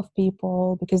group of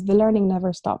people, because the learning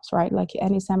never stops, right? Like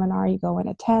any seminar you go and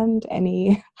attend,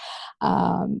 any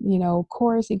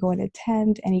course you go and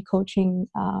attend, any coaching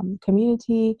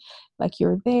community, like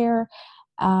you're there.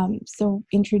 So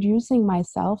introducing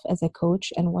myself as a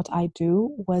coach and what I do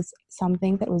was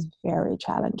something that was very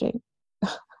challenging.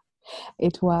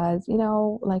 It was,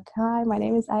 like, hi, my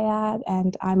name is Ayad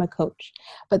and I'm a coach.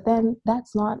 But then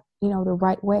that's not, the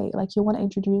right way. Like, you want to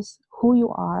introduce who you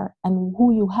are and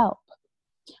who you help.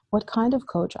 What kind of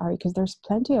coach are you? Because there's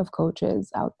plenty of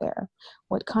coaches out there.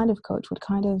 What kind of coach, what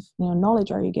kind of,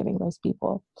 knowledge are you giving those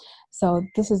people? So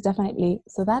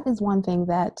that is one thing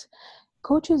that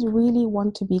coaches really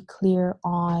want to be clear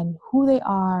on who they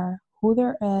are, who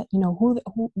they're,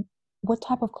 what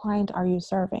type of client are you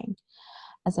serving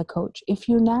as a coach. If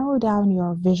you narrow down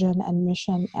your vision and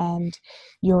mission and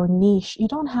your niche, you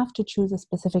don't have to choose a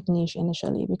specific niche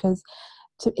initially, because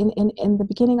in the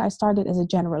beginning, I started as a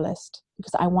generalist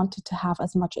because I wanted to have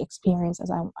as much experience as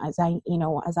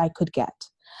I could get.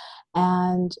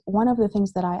 And one of the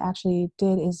things that I actually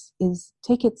did is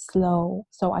take it slow.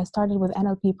 So I started with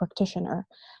NLP practitioner.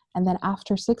 And then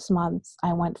after 6 months,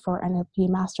 I went for NLP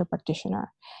master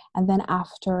practitioner. And then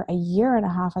after a year and a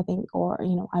half, I think,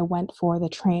 I went for the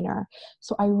trainer.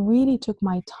 So I really took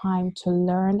my time to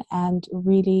learn and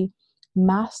really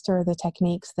master the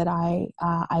techniques that I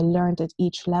learned at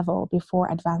each level before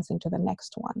advancing to the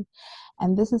next one.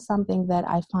 And this is something that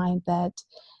I find that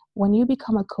when you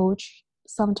become a coach,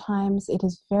 sometimes it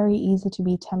is very easy to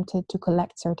be tempted to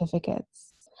collect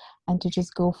certificates and to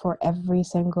just go for every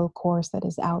single course that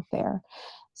is out there.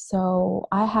 So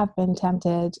I have been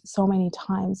tempted so many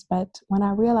times, but when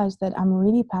I realized that I'm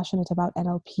really passionate about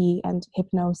NLP and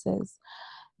hypnosis,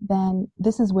 then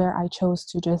this is where I chose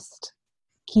to just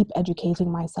keep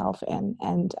educating myself in.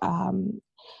 And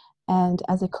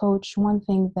as a coach, one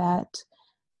thing that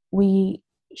we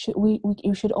should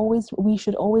always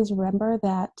remember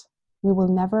that we will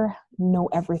never know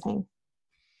everything,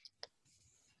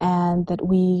 and that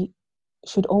we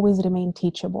should always remain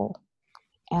teachable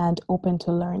and open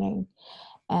to learning.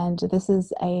 And this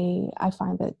is I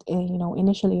find that,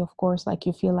 initially, of course, like,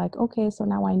 you feel like, okay, so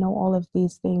now I know all of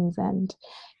these things and,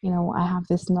 I have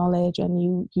this knowledge, and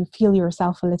you feel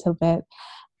yourself a little bit,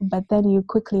 but then you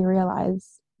quickly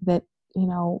realize that,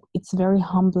 it's very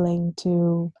humbling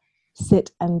to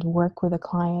sit and work with a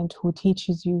client who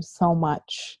teaches you so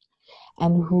much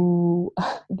and who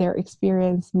their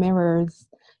experience mirrors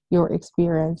your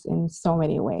experience in so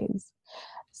many ways.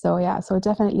 So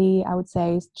definitely I would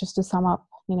say, just to sum up,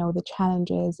 the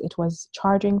challenges, it was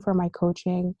charging for my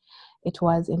coaching, it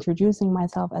was introducing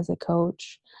myself as a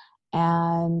coach,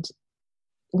 and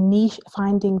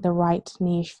finding the right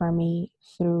niche for me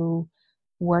through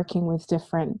working with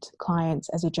different clients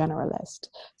as a generalist.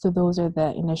 So those are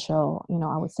the initial,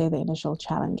 I would say, the initial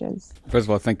challenges. First of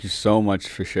all, thank you so much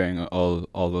for sharing all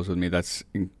those with me. That's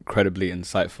incredibly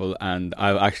insightful, and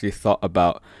I've actually thought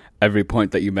about every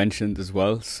point that you mentioned as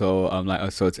well. So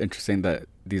so it's interesting that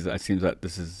it seems that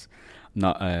this is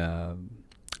not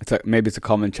maybe it's a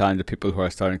common challenge of people who are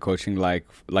starting coaching, like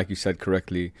you said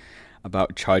correctly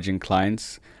about charging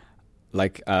clients.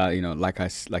 Like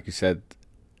you said,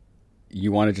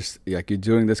 you want to just, like, you're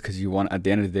doing this because you want, at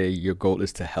the end of the day, your goal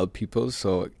is to help people.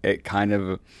 So it kind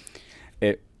of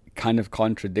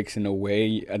contradicts in a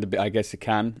way, I guess it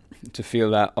can, to feel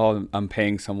that, oh, I'm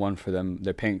paying someone for them,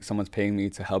 someone's paying me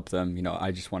to help them, I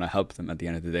just want to help them at the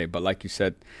end of the day. But like you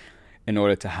said, in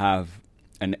order to have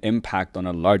an impact on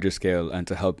a larger scale and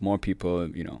to help more people,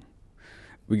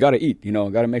 we got to eat,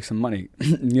 got to make some money,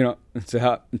 to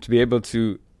be able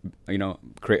to,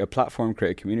 create a platform,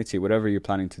 create a community, whatever you're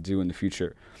planning to do in the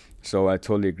future. So I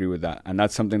totally agree with that. And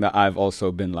that's something that I've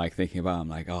also been, like, thinking about. I'm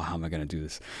like, oh, how am I going to do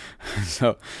this?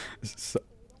 so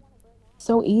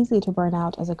so easy to burn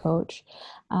out as a coach,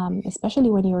 especially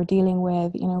when you're dealing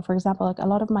with, for example, like a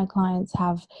lot of my clients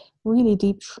have really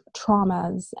deep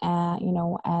traumas,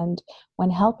 and when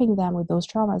helping them with those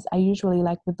traumas, I usually,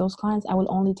 like with those clients, I will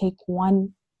only take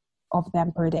one of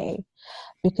them per day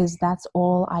because that's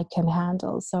all I can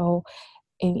handle. So,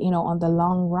 on the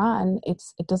long run, it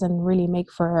doesn't really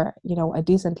make for, a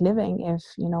decent living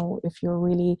if you're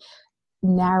really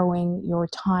narrowing your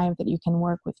time that you can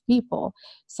work with people.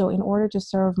 So in order to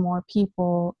serve more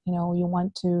people, you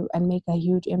want to and make a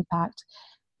huge impact,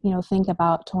 think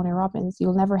about Tony Robbins.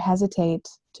 You'll never hesitate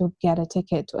to get a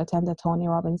ticket to attend a Tony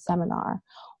Robbins seminar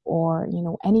or,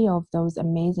 any of those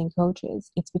amazing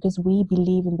coaches. It's because we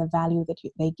believe in the value that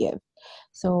they give.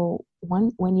 So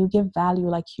when you give value,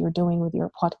 like you're doing with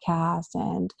your podcast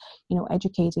and,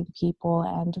 educating people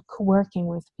and working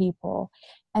with people,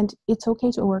 and it's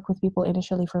okay to work with people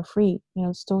initially for free.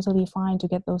 It's totally fine to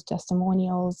get those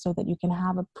testimonials so that you can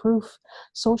have a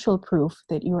social proof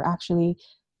that you're actually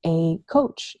a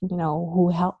coach, who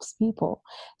helps people.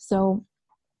 So,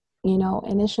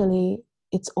 initially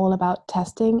it's all about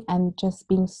testing and just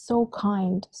being so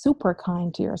kind, super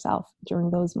kind to yourself during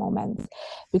those moments,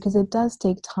 because it does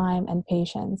take time and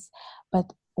patience.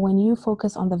 But when you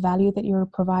focus on the value that you're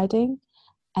providing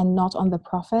and not on the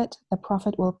profit, the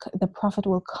profit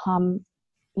will come,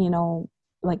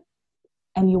 like,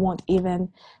 and you won't even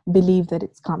believe that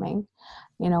it's coming.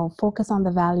 Focus on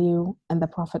the value and the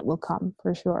profit will come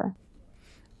for sure.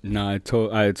 No, I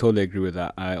totally agree with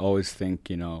that. I always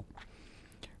think,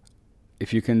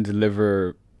 if you can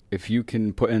deliver, if you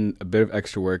can put in a bit of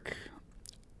extra work,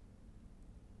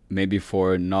 maybe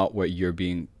for not what you're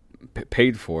being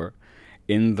paid for,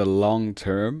 in the long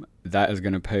term, that is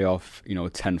going to pay off,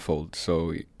 tenfold.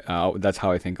 So that's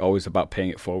how I think, always about paying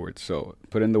it forward. So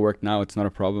put in the work now, it's not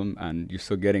a problem, and you're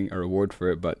still getting a reward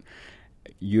for it, but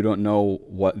you don't know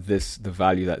the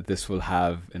value that this will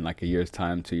have in like a year's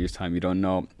time, 2 years time. You don't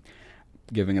know,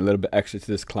 giving a little bit extra to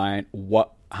this client,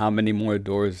 how many more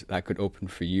doors that could open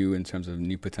for you in terms of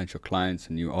new potential clients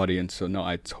and new audience. So no,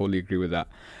 I totally agree with that.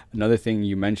 Another thing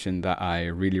you mentioned that I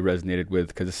really resonated with,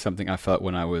 because it's something I felt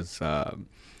when I was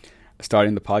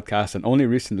starting the podcast, and only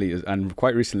recently, and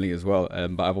quite recently as well,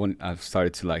 but I've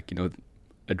started to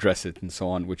address it and so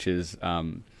on, which is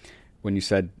when you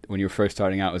said when you were first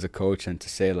starting out as a coach, and to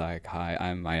say like, hi,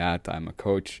 I'm Mayat, I'm a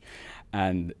coach,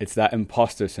 and it's that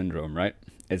imposter syndrome, right?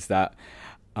 It's that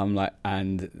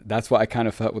and that's what I kind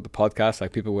of felt with the podcast.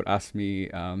 Like, people would ask me,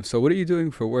 so what are you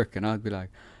doing for work? And I'd be like,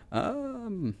 I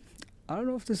don't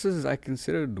know if this is, I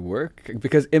considered work,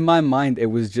 because in my mind, it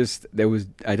was just,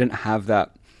 I didn't have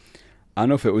that, I don't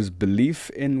know if it was belief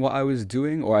in what I was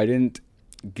doing, or I didn't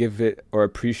give it or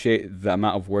appreciate the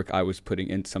amount of work I was putting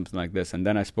into something like this. And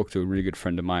then I spoke to a really good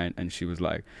friend of mine, and she was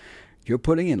like, you're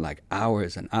putting in like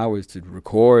hours and hours to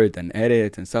record and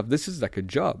edit and stuff. This is like a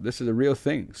job. This is a real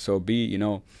thing. So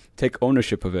take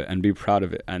ownership of it and be proud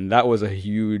of it. And that was a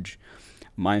huge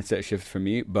mindset shift for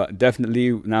me. But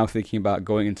definitely now, thinking about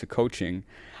going into coaching,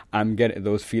 I'm getting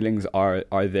those feelings are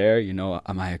there.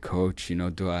 Am I a coach?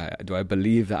 Do I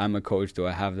believe that I'm a coach? Do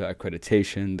I have the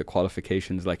accreditation, the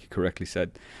qualifications, like you correctly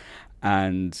said?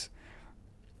 And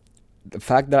the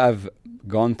fact that I've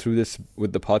gone through this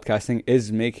with the podcasting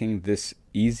is making this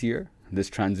easier, this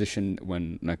transition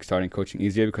when starting coaching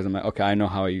easier, because I'm like, okay, I know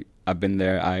how I've been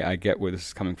there. I get where this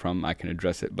is coming from. I can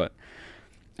address it. But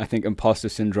I think imposter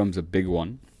syndrome is a big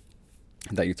one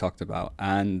that you talked about.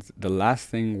 And the last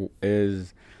thing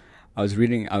is, I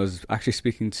was actually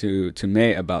speaking to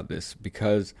May about this,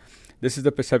 because this is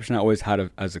the perception I always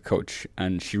had as a coach,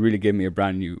 and she really gave me a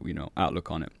brand new, outlook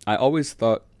on it. I always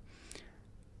thought,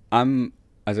 I'm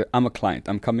a client.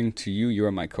 I'm coming to you. You're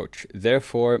my coach.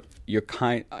 Therefore,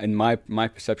 in my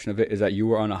perception of it is that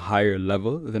you are on a higher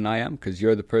level than I am, because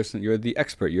you're the person, you're the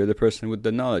expert. You're the person with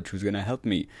the knowledge who's going to help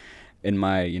me in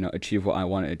my, achieve what I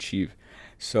want to achieve.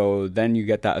 So then you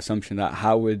get that assumption that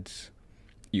how would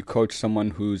you coach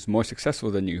someone who's more successful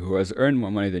than you, who has earned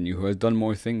more money than you, who has done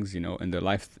more things, in their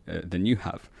life than you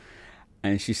have.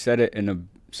 And she said it in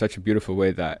such a beautiful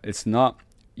way that it's not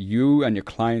you and your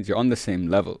clients, you're on the same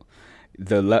level.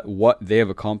 What they have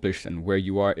accomplished and where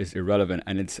you are is irrelevant,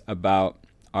 and it's about,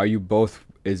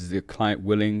 is the client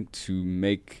willing to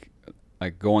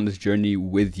go on this journey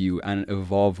with you and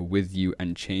evolve with you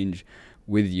and change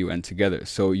with you and together.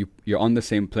 So you're on the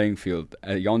same playing field,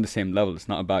 you're on the same level. It's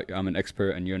not about I'm an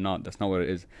expert and you're not. That's not what it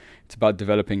is. It's about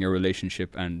developing your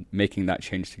relationship and making that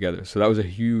change together. So that was a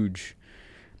huge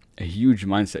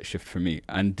mindset shift for me.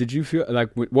 And did you feel like,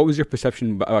 what was your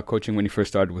perception about coaching when you first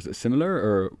started? Was it similar,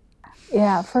 or?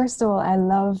 Yeah, first of all,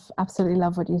 absolutely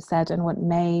love what you said and what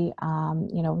May,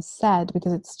 said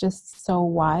because it's just so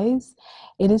wise.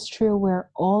 It is true we're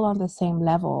all on the same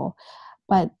level,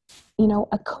 but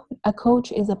a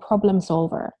coach is a problem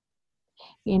solver.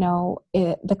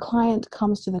 The client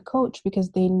comes to the coach because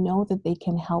they know that they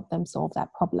can help them solve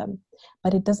that problem,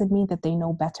 but it doesn't mean that they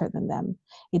know better than them.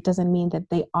 It doesn't mean that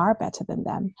they are better than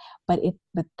them, but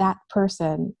that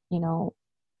person,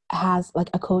 has like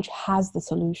a coach has the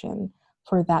solution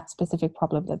for that specific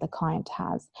problem that the client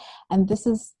has. And this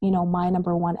is, my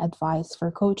number one advice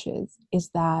for coaches is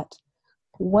that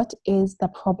what is the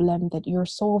problem that you're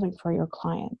solving for your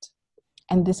client?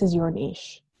 And this is your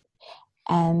niche.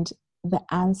 And the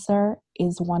answer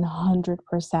is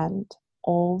 100%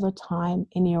 all the time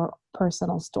in your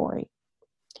personal story.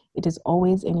 It is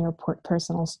always in your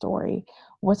personal story.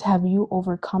 What have you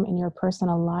overcome in your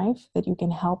personal life that you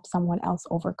can help someone else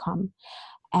overcome?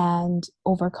 And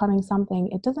overcoming something,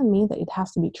 it doesn't mean that it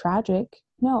has to be tragic.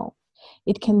 No,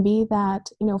 it can be that,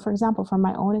 for example, from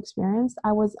my own experience,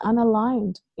 I was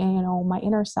unaligned. And, my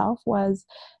inner self was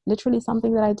literally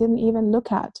something that I didn't even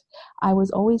look at. I was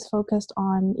always focused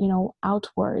on,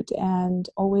 outward and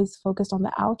always focused on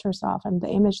the outer self and the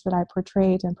image that I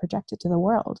portrayed and projected to the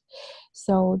world.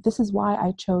 So this is why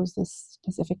I chose this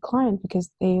specific client,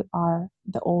 because they are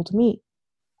the old me.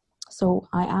 So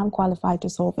I am qualified to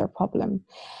solve their problem.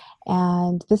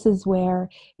 And this is where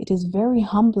it is very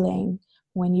humbling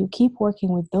when you keep working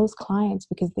with those clients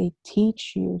because they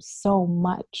teach you so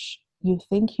much. You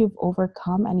think you've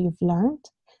overcome and you've learned.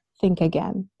 Think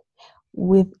again.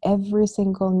 With every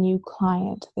single new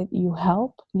client that you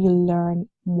help, you learn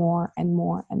more and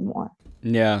more and more.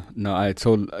 Yeah, no, I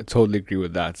totally agree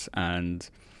with that. And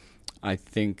I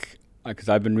think because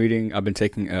I've been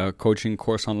taking a coaching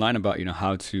course online about,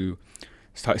 how to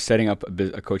start setting up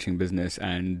a coaching business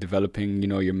and developing,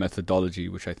 your methodology,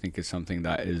 which I think is something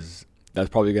that's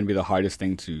probably going to be the hardest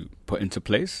thing to put into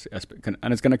place.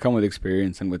 And it's going to come with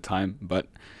experience and with time. But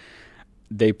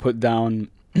they put down,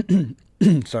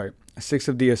 sorry, 6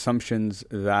 of the assumptions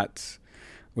that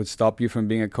would stop you from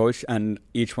being a coach, and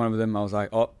each one of them I was like,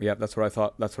 oh yeah, that's what I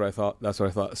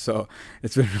thought, so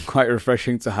it's been quite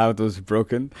refreshing to have those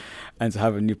broken and to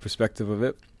have a new perspective of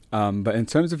it. But in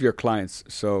terms of your clients,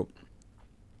 so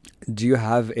do you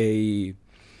have a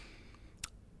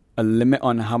limit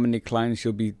on how many clients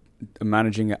you'll be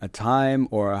managing at a time,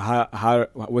 or how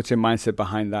what's your mindset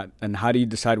behind that, and how do you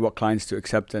decide what clients to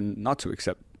accept and not to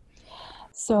accept?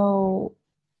 So,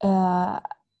 uh,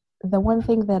 the one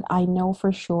thing that I know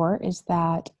for sure is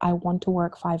that I want to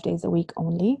work 5 days a week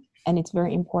only. And it's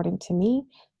very important to me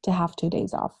to have 2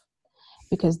 days off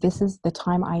because this is the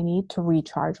time I need to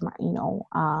recharge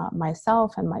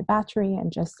myself and my battery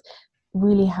and just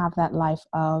really have that life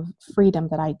of freedom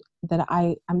that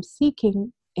I am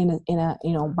seeking in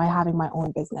a by having my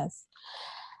own business.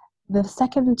 The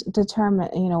second determine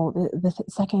the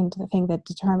second thing that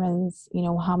determines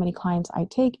how many clients I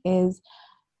take is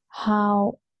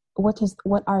how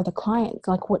what are the clients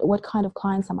like, what kind of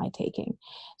clients am I taking?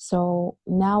 So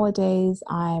nowadays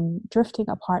I'm drifting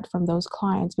apart from those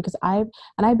clients because I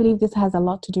believe this has a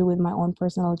lot to do with my own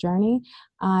personal journey.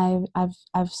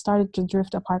 I've started to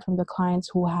drift apart from the clients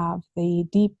who have the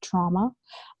deep trauma.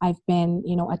 I've been,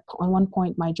 on one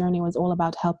point my journey was all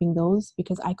about helping those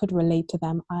because I could relate to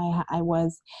them. I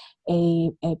was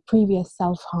a previous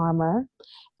self-harmer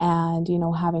and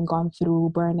having gone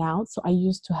through burnout, so I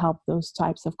used to help those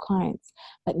types of clients.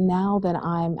 But now that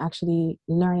I'm actually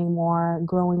learning more,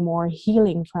 growing more,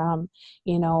 healing from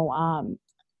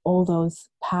all those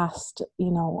past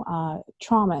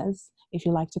traumas, if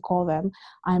you like to call them,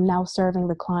 I'm now serving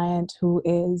the client who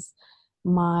is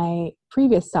my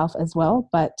previous self as well,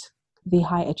 but the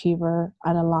high achiever,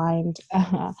 unaligned,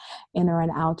 inner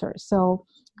and outer. So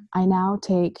I now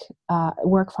take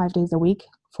work 5 days a week,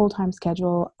 full-time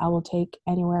schedule. I will take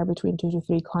anywhere between 2 to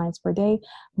 3 clients per day.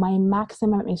 My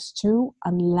maximum is 2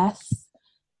 unless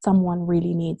someone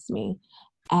really needs me.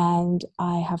 And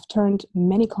I have turned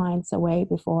many clients away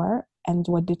before. And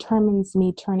what determines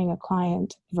me turning a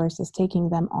client versus taking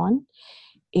them on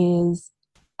is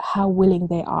how willing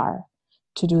they are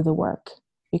to do the work.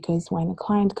 Because when a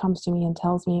client comes to me and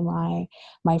tells me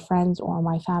my friends or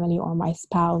my family or my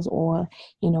spouse or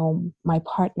my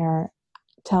partner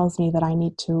tells me that I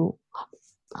need to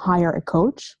hire a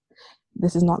coach,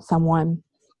 this is not someone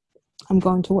I'm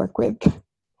going to work with.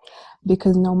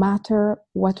 Because no matter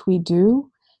what we do,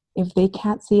 if they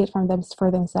can't see it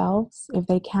for themselves, if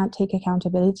they can't take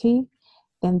accountability,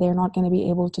 then they're not going to be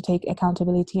able to take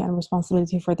accountability and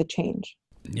responsibility for the change.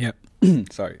 Yeah.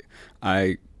 Sorry.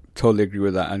 I totally agree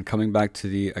with that. And coming back to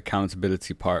the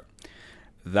accountability part,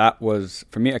 that was,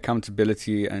 for me,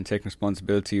 accountability and taking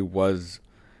responsibility was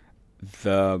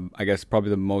I guess, probably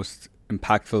the most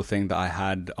impactful thing that I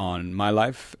had on my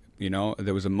life. You know,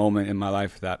 there was a moment in my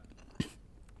life that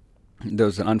there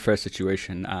was an unfair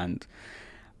situation, and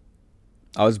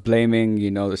I was blaming,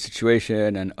 the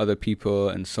situation and other people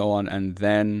and so on. And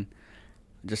then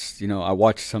just, I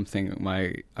watched something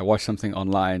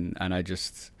online, and I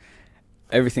just,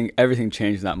 everything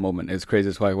changed in that moment. It's crazy.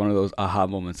 It's like one of those aha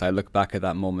moments. I look back at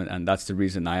that moment, and that's the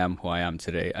reason I am who I am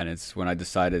today. And it's when I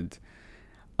decided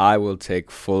I will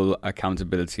take full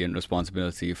accountability and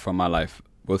responsibility for my life.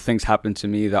 Will things happen to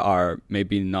me that are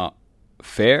maybe not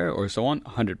fair or so on?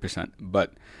 100%.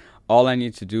 But all I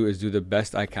need to do is do the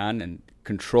best I can and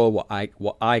control what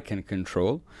I can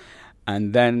control.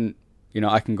 And then,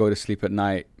 I can go to sleep at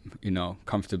night,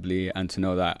 comfortably, and to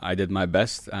know that I did my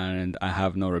best and I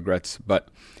have no regrets. But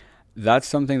that's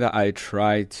something that I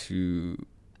try to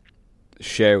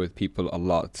share with people a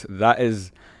lot.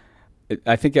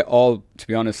 I think it all, to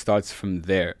be honest, starts from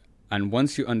there. And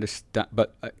once you understand,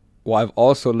 but what I've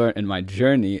also learned in my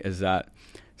journey is that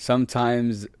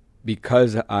sometimes,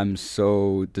 because I'm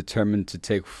so determined to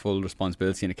take full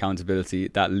responsibility and accountability,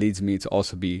 that leads me to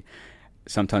also be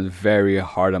sometimes very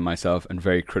hard on myself and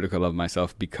very critical of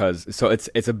myself, because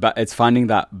it's finding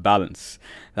that balance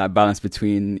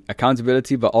between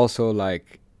accountability, but also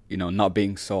not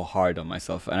being so hard on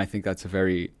myself. And I think that's a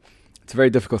very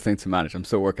difficult thing to manage. I'm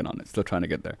still working on it, still trying to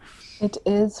get there. It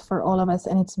is for all of us,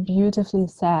 and it's beautifully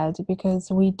said, because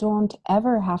we don't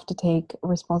ever have to take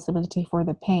responsibility for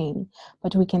the pain,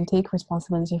 but we can take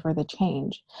responsibility for the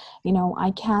change.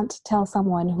 I can't tell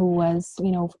someone who was,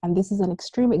 and this is an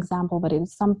extreme example, but it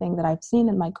is something that I've seen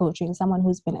in my coaching, someone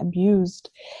who's been abused,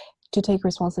 to take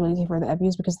responsibility for the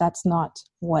abuse, because that's not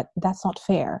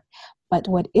fair. But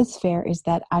what is fair is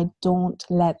that I don't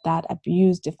let that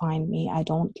abuse define me. I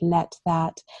don't let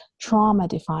that trauma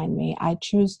define me. I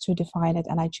choose to define it,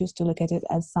 and I choose to look at it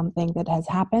as something that has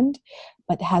happened,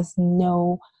 but has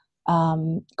no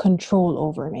control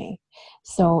over me.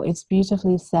 So it's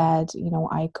beautifully said.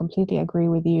 I completely agree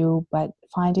with you, but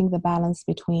finding the balance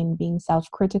between being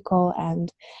self-critical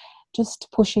and just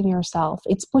pushing yourself.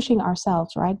 It's pushing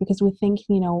ourselves, right? Because we think,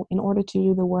 in order to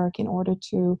do the work, in order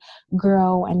to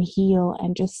grow and heal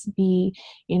and just be,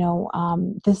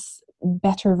 this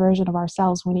better version of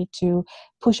ourselves, we need to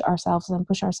push ourselves and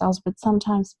push ourselves. But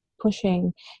sometimes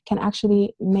pushing can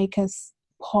actually make us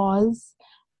pause,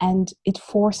 and it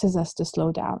forces us to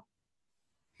slow down.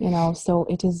 So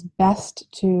it is best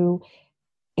to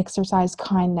exercise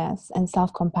kindness and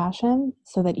self-compassion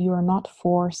so that you are not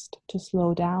forced to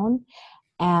slow down.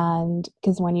 And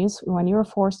because when you're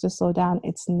forced to slow down,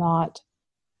 it's not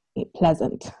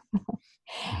pleasant.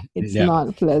 It's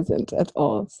not pleasant at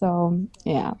all. So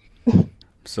yeah.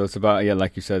 So it's about,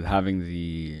 like you said, having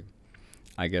the,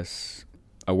 I guess,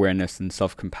 awareness and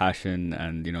self-compassion,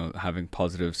 and having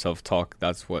positive self-talk.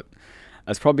 That's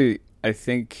probably, I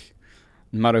think,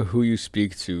 no matter who you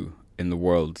speak to in the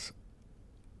world,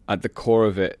 at the core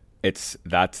of it,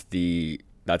 that's the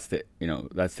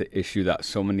issue that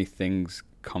so many things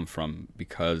come from,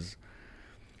 because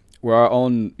we're our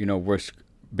own,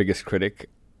 biggest critic,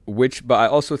 but I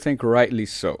also think rightly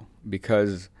so,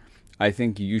 because I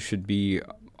think you should be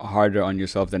harder on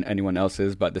yourself than anyone else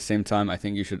is, but at the same time, I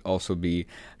think you should also be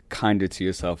kinder to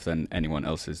yourself than anyone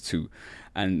else is too.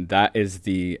 And it's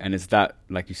that,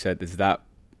 like you said, is that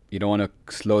you don't want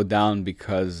to slow down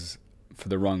for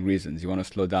the wrong reasons. You want to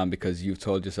slow down because you've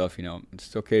told yourself,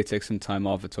 it's okay to take some time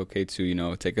off. It's okay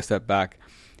to, take a step back.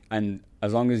 And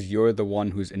as long as you're the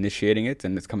one who's initiating it,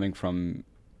 and it's coming from,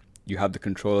 you have the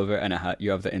control of it, and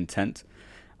you have the intent,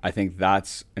 I think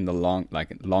that's in the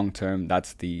long term,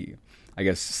 that's the, I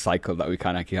guess, cycle that we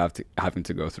kind of having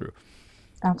to go through.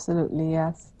 Absolutely.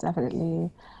 Yes, definitely.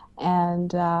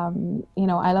 And,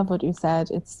 I love what you said.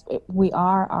 We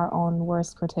are our own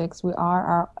worst critics. We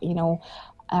are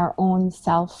our own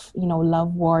self,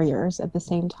 love warriors at the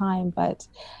same time. But,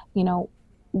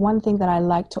 one thing that I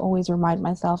like to always remind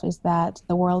myself is that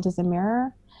the world is a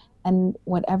mirror, and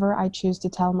whatever I choose to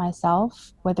tell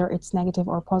myself, whether it's negative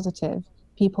or positive,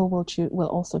 people will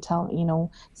also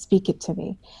speak it to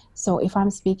me. So if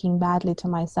I'm speaking badly to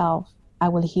myself, I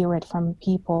will hear it from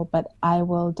people, but I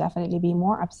will definitely be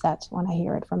more upset when I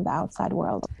hear it from the outside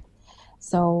world.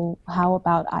 So how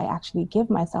about I actually give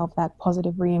myself that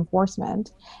positive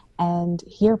reinforcement and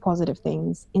hear positive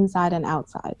things inside and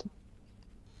outside?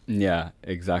 Yeah,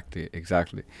 exactly.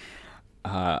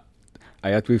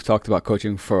 We've talked about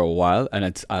coaching for a while,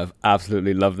 and I've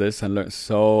absolutely loved this and learned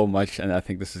so much, and I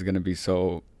think this is going to be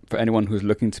so for anyone who's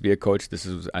looking to be a coach, this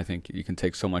is, I think you can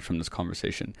take so much from this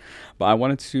conversation. But I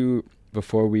wanted to,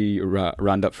 before we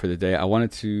round up for the day, I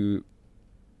wanted to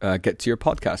get to your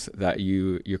podcast that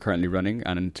you're currently running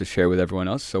and to share with everyone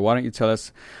else. So why don't you tell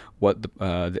us what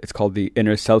it's called, the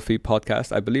Inner Selfie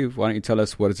podcast, I believe. Why don't you tell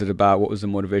us what is it about? What was the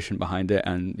motivation behind it?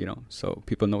 And, so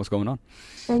people know what's going on.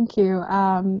 Thank you.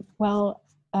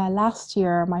 Last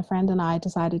year, my friend and I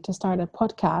decided to start a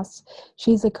podcast.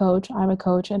 She's a coach, I'm a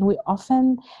coach, and we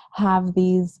often have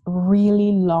these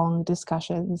really long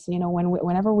discussions.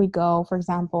 Whenever we go, for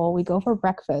example, we go for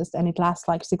breakfast and it lasts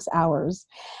like 6 hours,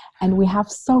 and we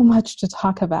have so much to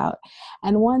talk about.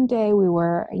 And one day we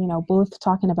were, both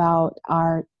talking about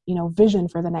our, vision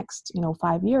for the next,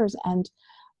 5 years, and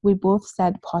we both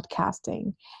said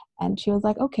podcasting. And she was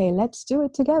like, okay, let's do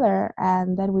it together.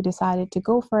 And then we decided to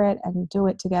go for it and do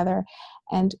it together.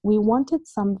 And we wanted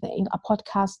a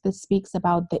podcast that speaks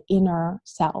about the inner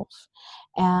self.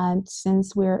 And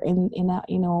since we're in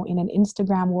an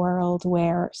Instagram world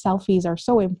where selfies are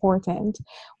so important,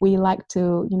 we like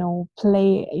to,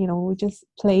 play, we just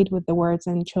played with the words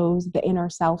and chose the Inner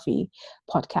Selfie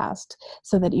podcast,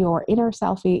 so that your inner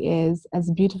selfie is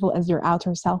as beautiful as your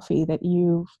outer selfie that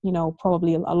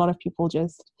probably a lot of people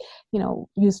just,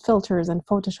 use filters and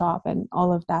Photoshop and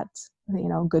all of that,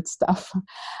 good stuff.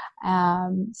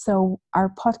 So our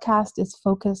podcast is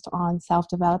focused on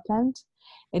self-development.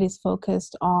 It is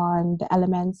focused on the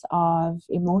elements of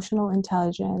emotional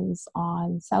intelligence,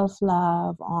 on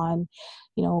self-love, on,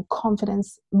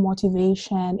 confidence,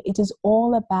 motivation. It is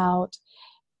all about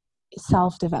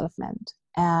self-development,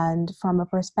 and from a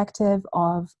perspective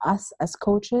of us as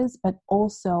coaches, but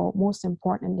also most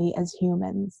importantly as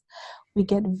humans. We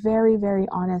get very, very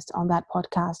honest on that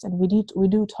podcast, and we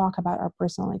do talk about our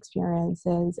personal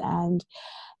experiences, and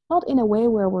not in a way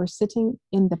where we're sitting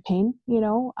in the pain,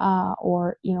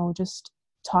 or just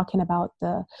talking about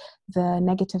the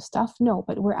negative stuff. No,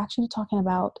 but we're actually talking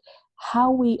about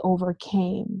how we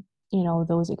overcame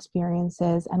those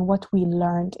experiences and what we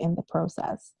learned in the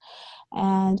process.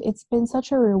 And it's been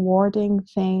such a rewarding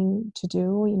thing to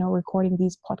do, recording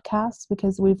these podcasts,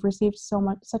 because we've received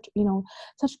such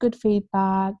good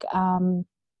feedback.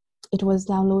 It was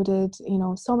downloaded,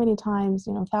 so many times,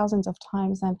 thousands of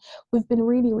times, and we've been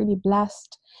really, really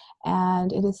blessed.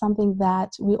 And it is something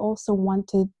that we also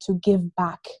wanted to give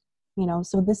back.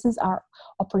 So this is our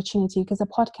opportunity, because a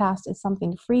podcast is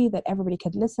something free that everybody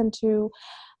could listen to.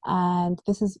 And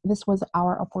this was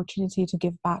our opportunity to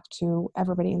give back to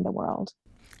everybody in the world.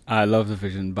 I love the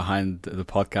vision behind the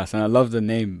podcast, and I love the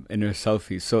name Inner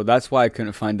Selfie. So that's why I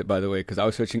couldn't find it, by the way, because I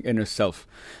was searching Inner Self.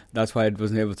 That's why I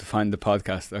wasn't able to find the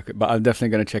podcast. Okay, but I'm definitely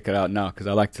going to check it out now, because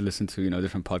I like to listen to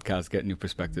different podcasts, get new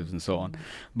perspectives and so on.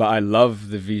 But I love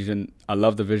the vision. I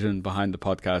love the vision behind the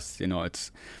podcast.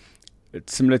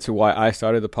 It's similar to why I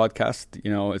started the podcast.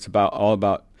 It's all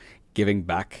about giving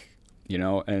back.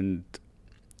 And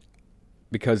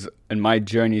because in my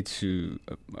journey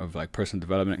of like personal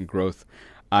development and growth,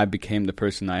 I became the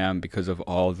person I am because of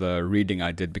all the reading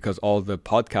I did, because all the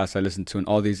podcasts I listened to, and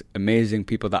all these amazing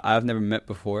people that I've never met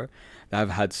before that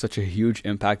have had such a huge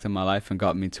impact in my life and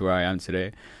got me to where I am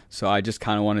today. So I just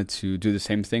kind of wanted to do the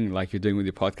same thing like you're doing with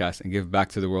your podcast and give back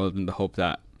to the world, in the hope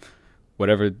that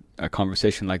whatever a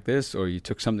conversation like this, or you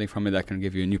took something from it that can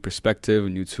give you a new perspective, a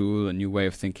new tool, a new way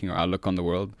of thinking or outlook on the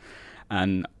world.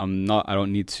 And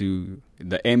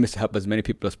the aim is to help as many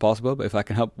people as possible, but if I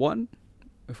can help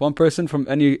if one person from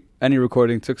any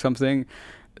recording took something,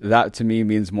 that to me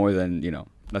means more than,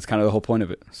 that's kind of the whole point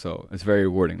of it. So it's very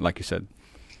rewarding, like you said.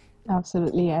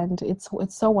 Absolutely. And it's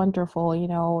so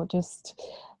wonderful, just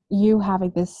you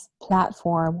having this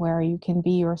platform where you can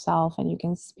be yourself and you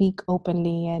can speak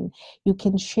openly and you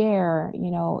can share,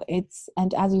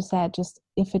 and as you said, just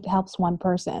if it helps one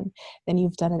person, then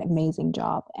you've done an amazing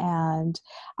job. And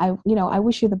I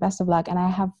wish you the best of luck. And I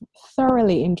have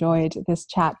thoroughly enjoyed this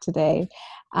chat today.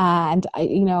 And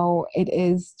it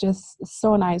is just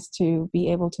so nice to be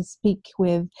able to speak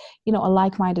with, a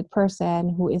like-minded person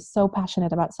who is so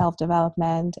passionate about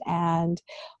self-development, and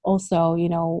also,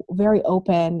 very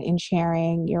open in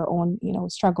sharing your own,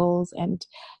 struggles and,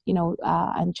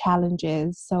 and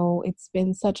challenges. So it's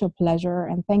been such a pleasure,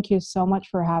 and thank you so much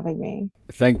for having me.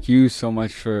 Thank you so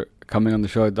much for coming on the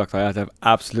show, Dr. Hayat. I've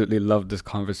absolutely loved this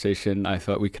conversation. I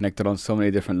thought we connected on so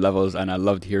many different levels, and I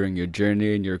loved hearing your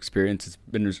journey and your experience. It's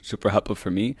been super helpful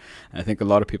for me. And I think a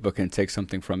lot of people can take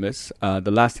something from this.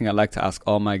 The last thing I'd like to ask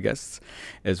all my guests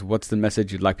is, what's the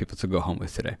message you'd like people to go home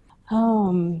with today?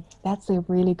 That's a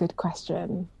really good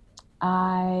question.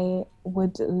 I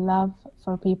would love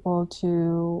for people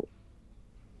to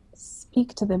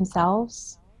speak to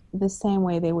themselves the same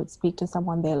way they would speak to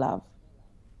someone they love.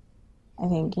 I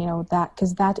think, that,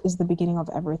 because that is the beginning of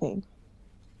everything,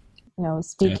 Yeah.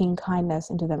 speaking kindness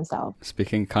into themselves.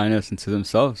 Speaking kindness into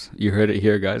themselves. You heard it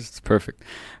here, guys. It's perfect.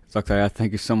 Dr. Ayat,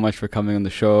 thank you so much for coming on the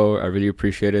show. I really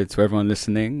appreciate it. To everyone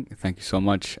listening, thank you so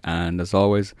much. And as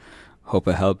always, hope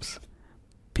it helps.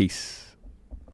 Peace.